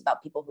opinions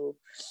about people who,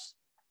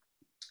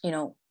 you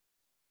know,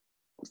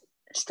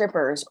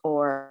 strippers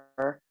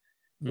or,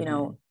 you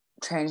know,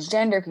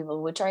 transgender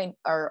people, which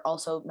are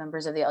also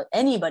members of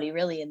anybody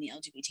really in the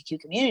LGBTQ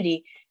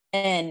community.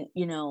 And,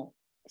 you know,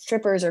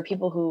 strippers are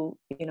people who,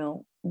 you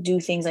know, do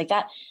things like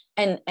that.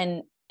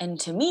 And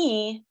to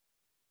me,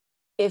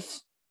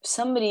 if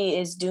somebody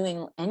is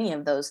doing any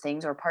of those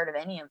things or part of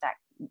any of that,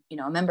 you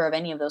know, a member of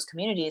any of those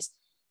communities,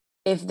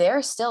 if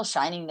they're still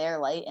shining their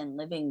light and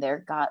living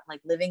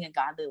living a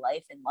godly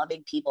life and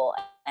loving people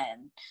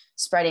and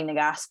spreading the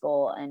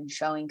gospel and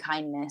showing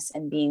kindness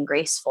and being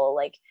graceful,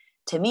 like,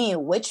 to me,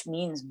 which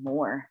means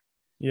more?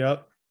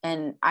 Yep.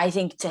 And I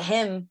think to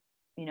him,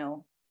 you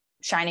know,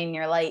 shining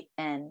your light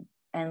and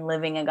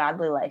living a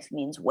godly life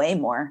means way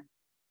more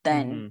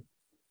than,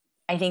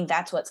 I think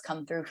that's what's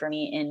come through for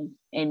me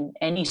in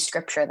any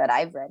scripture that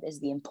I've read, is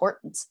the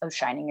importance of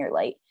shining your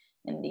light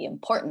and the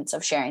importance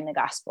of sharing the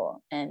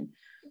gospel. And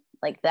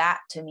like, that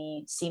to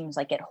me seems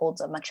like it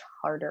holds a much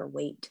harder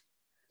weight,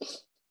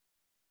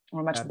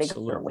 or much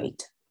bigger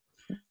weight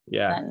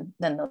than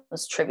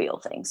those trivial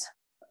things.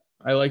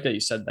 I like that you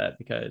said that,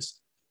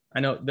 because I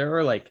know there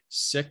are like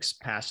 6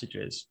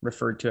 passages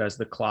referred to as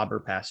the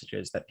clobber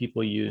passages that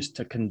people use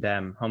to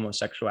condemn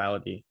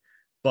homosexuality,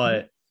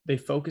 but they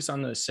focus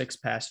on those 6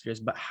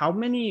 passages. But how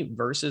many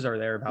verses are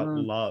there about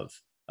love,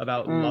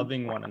 about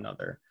loving one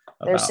another?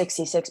 There's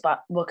 66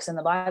 books in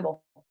the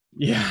Bible.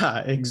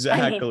 Yeah,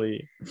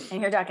 exactly. I mean,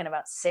 and you're talking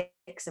about 6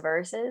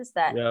 verses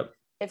that,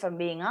 if I'm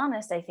being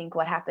honest, I think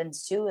what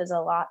happens too is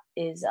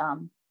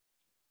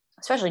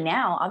especially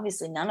now,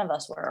 obviously none of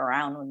us were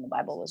around when the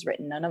Bible was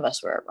written. None of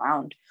us were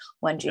around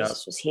when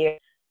Jesus was here.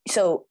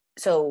 So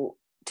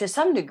to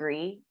some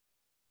degree,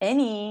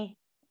 any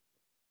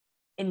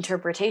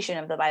interpretation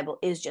of the Bible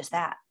is just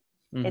that.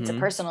 It's a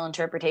personal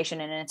interpretation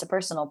and it's a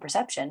personal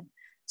perception.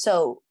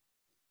 So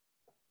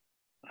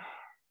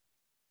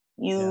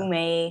you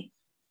may,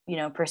 you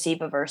know,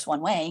 perceive a verse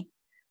one way,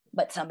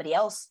 but somebody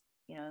else,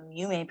 you know,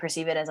 you may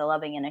perceive it as a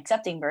loving and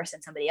accepting verse,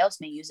 and somebody else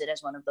may use it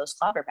as one of those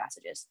clobber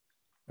passages.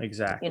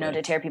 Exactly. You know,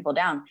 to tear people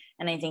down.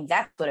 And I think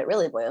that's what it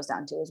really boils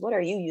down to, is what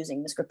are you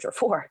using the scripture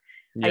for?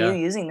 Are you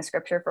using the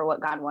scripture for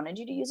what God wanted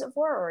you to use it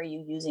for? Or are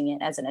you using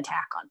it as an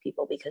attack on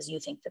people because you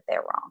think that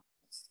they're wrong?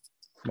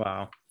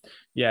 Wow.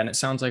 Yeah. And it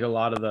sounds like a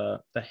lot of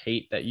the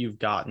hate that you've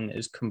gotten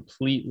is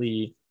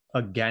completely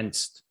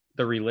against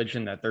the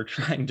religion that they're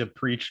trying to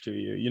preach to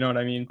you. You know what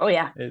I mean? Oh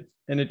yeah.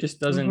 And it just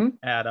doesn't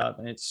add up.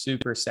 And it's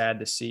super sad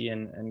to see.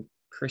 And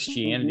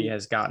Christianity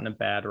has gotten a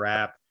bad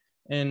rap.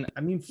 And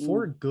I mean,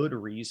 for good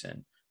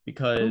reason,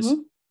 because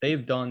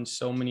they've done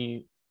so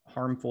many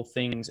harmful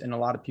things, and a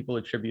lot of people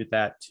attribute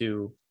that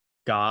to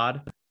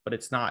God, but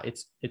it's not.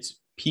 It's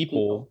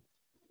people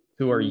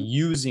who are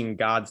using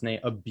God's name,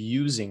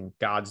 abusing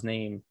God's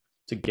name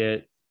to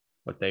get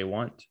what they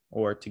want,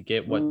 or to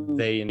get what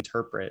they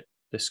interpret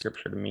the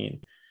scripture to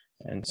mean.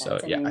 And that's I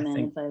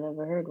think if I've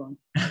ever heard one.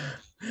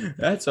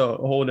 That's a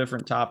whole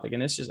different topic.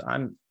 And it's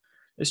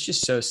it's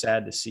just so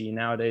sad to see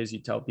nowadays. You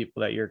tell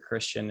people that you're a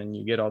Christian and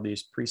you get all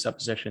these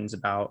presuppositions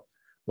about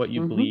what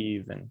you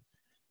believe, and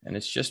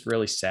it's just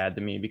really sad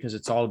to me because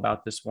it's all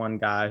about this one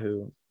guy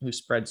who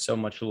spreads so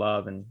much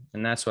love, and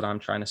that's what I'm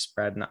trying to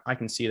spread. And I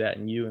can see that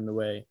in you and the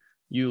way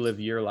you live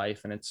your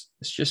life, and it's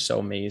just so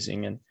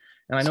amazing. And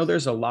I know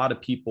there's a lot of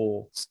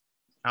people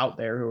out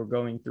there who are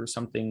going through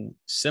something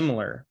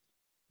similar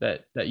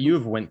that you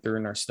have went through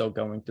and are still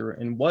going through.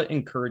 And what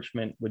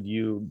encouragement would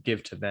you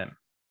give to them?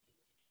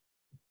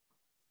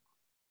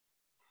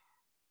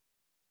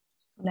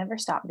 Never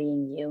stop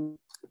being you,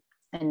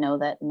 and know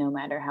that no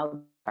matter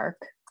how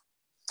dark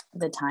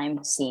the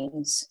time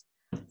seems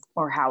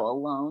or how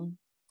alone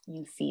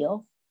you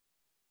feel,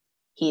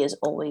 he is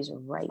always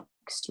right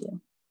next to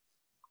you.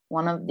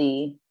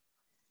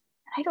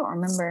 I don't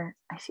remember,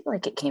 I feel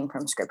like it came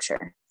from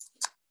scripture,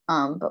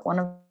 but one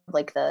of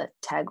like the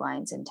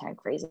taglines and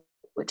tag phrases,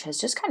 which has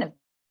just kind of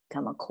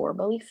become a core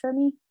belief for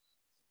me,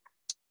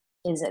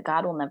 is that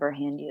God will never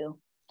hand you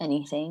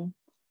anything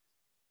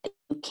that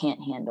you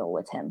can't handle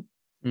with him.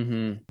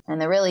 And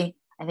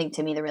I think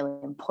to me, the really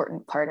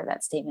important part of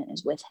that statement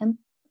is with him.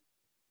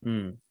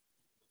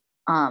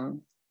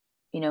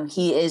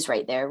 He is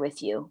right there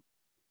with you.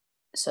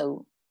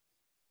 So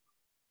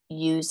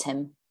use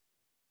him,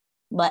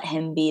 let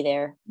him be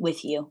there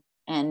with you,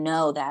 and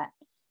know that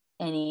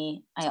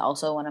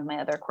one of my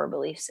other core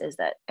beliefs is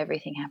that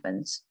everything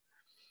happens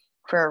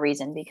for a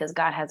reason, because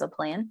God has a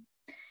plan,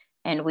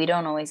 and we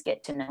don't always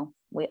get to know.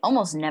 We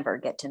almost never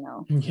get to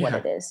know what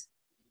it is.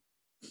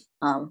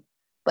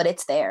 But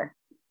it's there.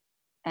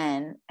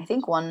 And I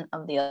think one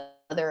of the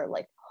other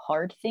like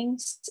hard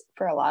things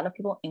for a lot of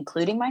people,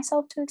 including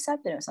myself, to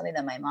accept, and it was something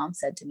that my mom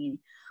said to me,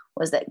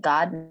 was that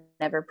God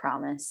never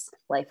promised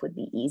life would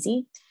be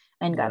easy,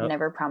 and God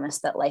never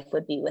promised that life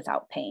would be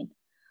without pain.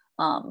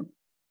 And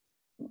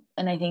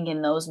I think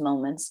in those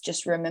moments,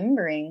 just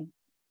remembering,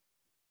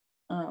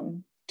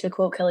 to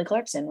quote Kelly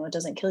Clarkson, what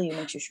doesn't kill you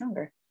makes you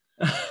stronger.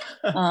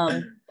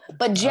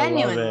 But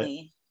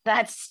genuinely,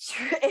 that's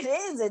true.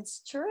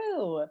 It's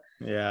true.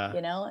 Yeah.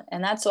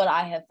 And that's what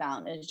I have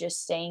found, is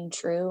just staying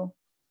true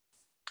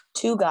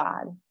to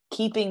God,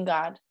 keeping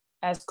God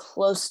as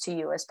close to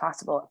you as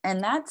possible.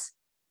 And that's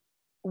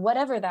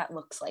whatever that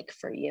looks like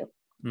for you.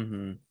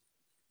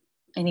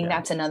 I think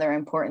that's another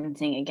important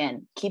thing.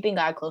 Again, keeping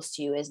God close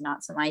to you is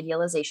not some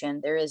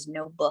idealization. There is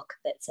no book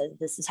that says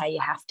this is how you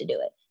have to do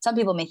it. Some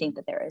people may think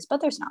that there is,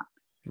 but there's not.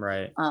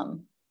 Right.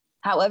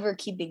 However,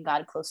 keeping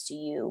God close to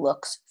you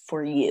looks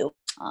for you,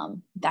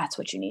 that's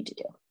what you need to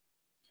do.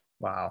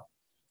 Wow.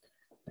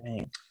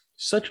 Dang.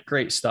 Such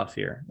great stuff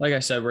here. Like I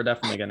said, we're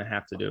definitely going to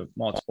have to do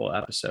multiple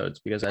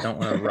episodes because I don't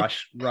want to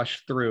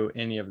rush through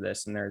any of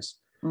this. And there's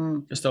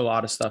just a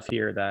lot of stuff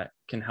here that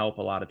can help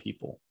a lot of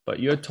people. But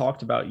you had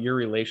talked about your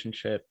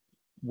relationship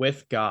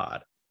with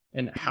God,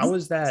 and how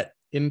is that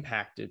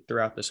impacted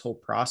throughout this whole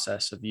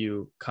process of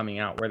you coming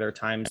out? Were there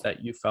times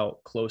that you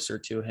felt closer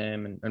to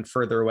him and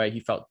further away,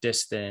 he felt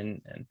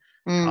distant, and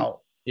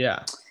how?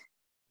 Yeah.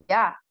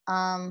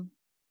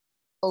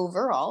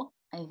 Overall,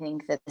 I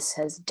think that this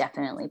has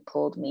definitely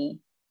pulled me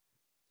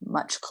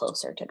much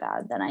closer to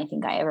God than I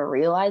think I ever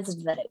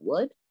realized that it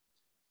would.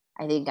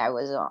 I think I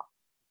was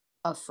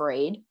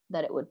afraid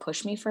that it would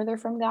push me further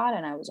from God,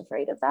 and I was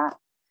afraid of that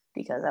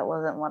because that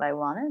wasn't what I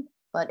wanted.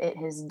 But it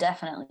has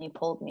definitely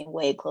pulled me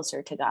way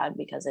closer to God,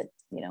 because it,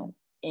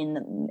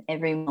 in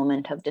every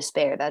moment of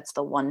despair, that's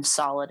the one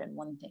solid and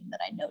one thing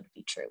that I know to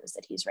be true, is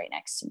that he's right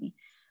next to me.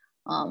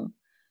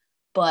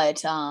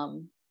 But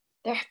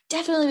there have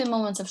definitely been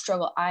moments of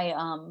struggle.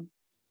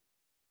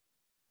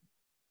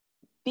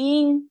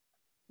 Being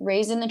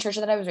raised in the church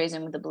that I was raised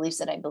in with the beliefs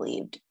that I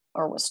believed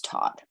or was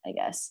taught, I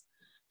guess,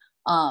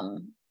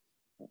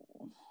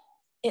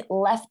 it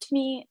left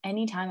me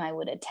anytime I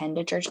would attend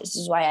a church. This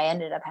is why I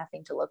ended up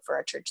having to look for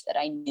a church that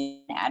I knew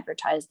and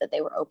advertised that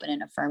they were open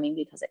and affirming,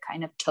 because it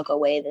kind of took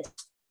away this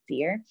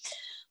fear.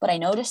 But I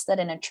noticed that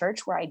in a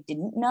church where I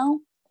didn't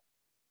know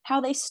how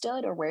they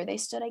stood, or where they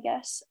stood, I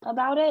guess,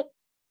 about it,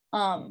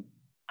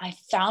 I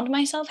found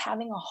myself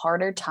having a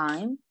harder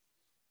time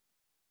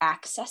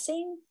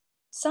accessing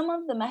some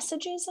of the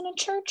messages in a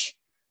church.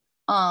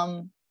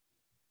 And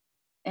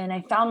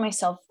I found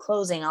myself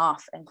closing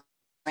off and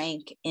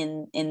rank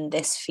in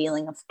this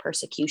feeling of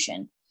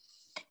persecution.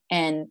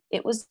 And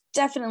it was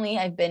definitely,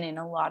 I've been in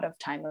a lot of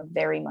time of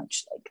very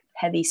much like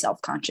heavy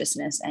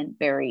self-consciousness and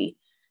very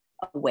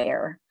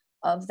aware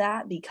of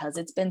that, because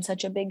it's been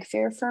such a big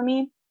fear for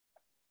me.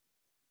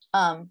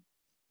 So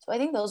I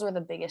think those were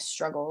the biggest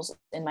struggles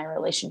in my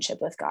relationship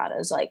with God,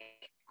 is like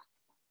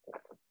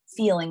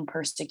feeling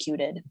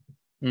persecuted,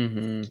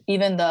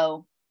 even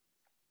though,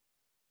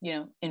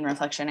 in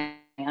reflection,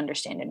 I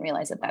understand and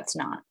realize that that's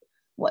not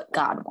what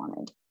God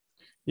wanted.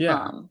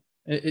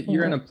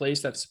 You're in a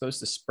place that's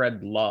supposed to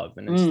spread love,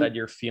 and instead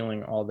you're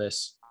feeling all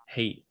this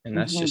hate, and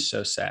that's just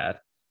so sad.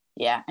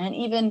 And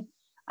even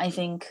I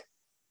think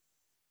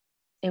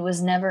it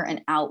was never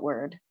an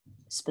outward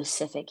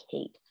specific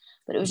hate,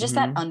 but it was just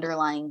that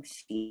underlying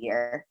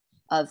fear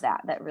of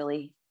that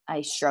really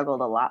I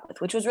struggled a lot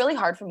with, which was really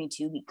hard for me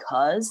too,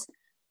 because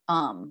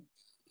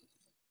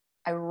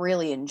I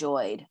really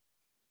enjoyed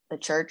the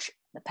church,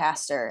 the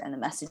pastor, and the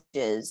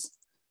messages,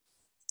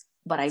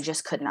 but I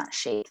just could not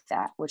shake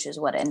that, which is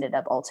what ended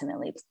up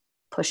ultimately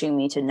pushing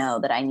me to know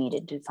that I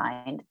needed to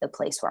find the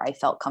place where I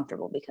felt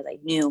comfortable, because I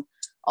knew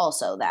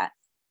also that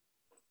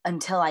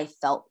until I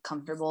felt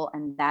comfortable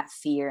and that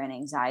fear and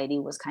anxiety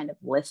was kind of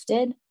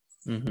lifted,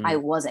 I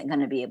wasn't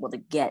going to be able to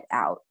get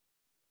out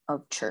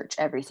of church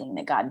everything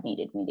that God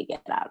needed me to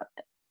get out of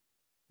it.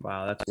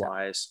 Wow, that's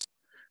wise.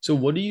 So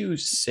what do you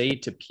say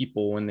to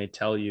people when they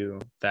tell you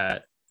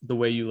that the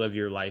way you live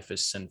your life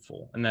is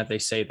sinful, and that they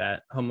say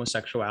that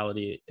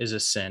homosexuality is a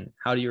sin?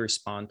 How do you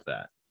respond to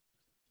that?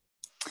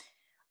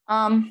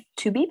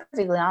 To be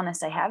perfectly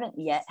honest, I haven't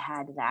yet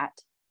had that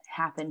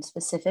happen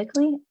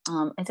specifically.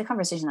 It's a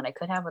conversation that I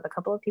could have with a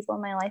couple of people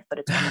in my life, but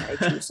it's one that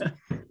I choose.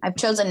 I've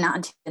chosen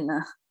not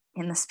to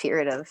in the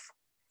spirit of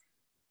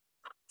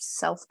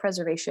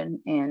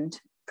self-preservation and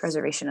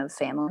preservation of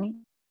family.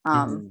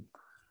 But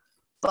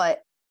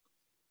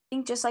I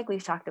think, just like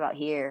we've talked about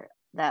here,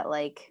 that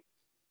like,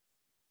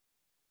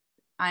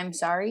 I'm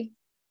sorry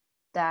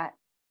that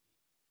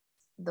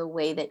the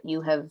way that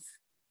you have,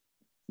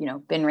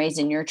 been raised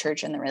in your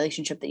church and the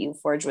relationship that you've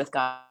forged with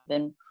God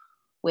been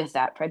with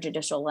that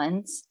prejudicial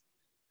lens.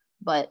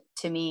 But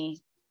to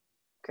me,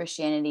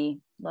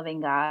 Christianity,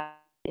 loving God,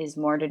 is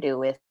more to do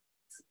with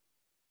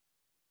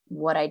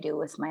what I do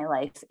with my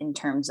life in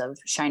terms of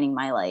shining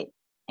my light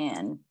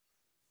and,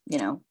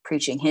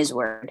 preaching his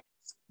word,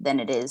 than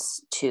it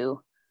is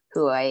to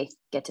who I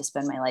get to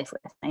spend my life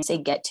with. And I say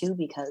get to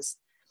because,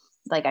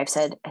 like I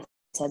said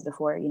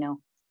before,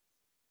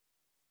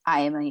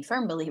 I am a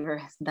firm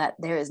believer that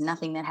there is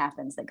nothing that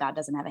happens that God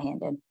doesn't have a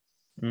hand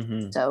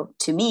in. So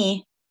to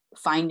me,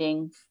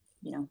 finding,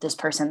 this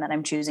person that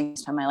I'm choosing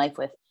to spend my life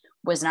with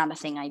was not a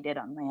thing I did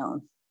on my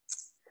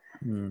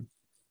own.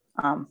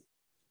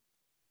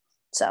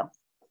 So.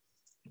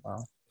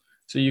 Wow.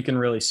 So you can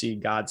really see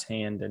God's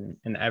hand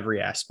in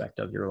every aspect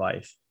of your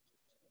life.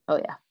 Oh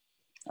yeah.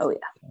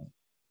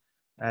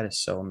 That is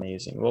so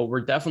amazing. Well,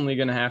 we're definitely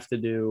going to have to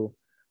do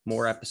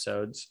more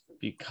episodes,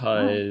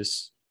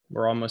 because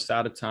we're almost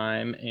out of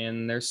time,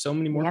 and there's so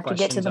many more questions.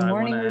 We have to get to the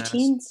morning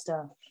routine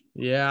stuff.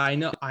 Yeah, I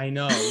know. You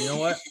know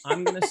what?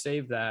 I'm going to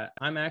save that.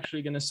 I'm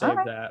actually going to save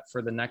that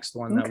for the next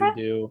one that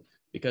we do,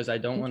 because I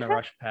don't want to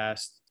rush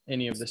past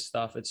any of this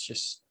stuff. It's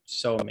just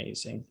so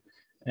amazing.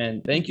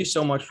 And thank you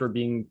so much for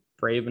being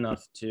brave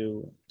enough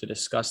to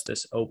discuss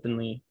this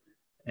openly.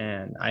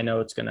 And I know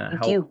it's going to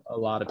help a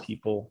lot of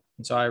people.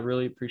 And so I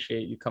really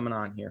appreciate you coming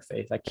on here,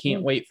 Faith. I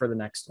can't wait for the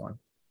next one.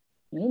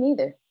 Me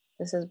neither.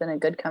 This has been a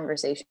good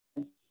conversation.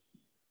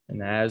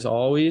 And as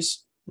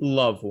always,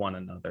 love one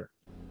another.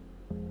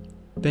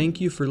 Thank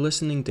you for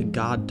listening to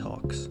God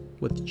Talks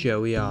with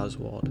Joey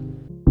Oswald.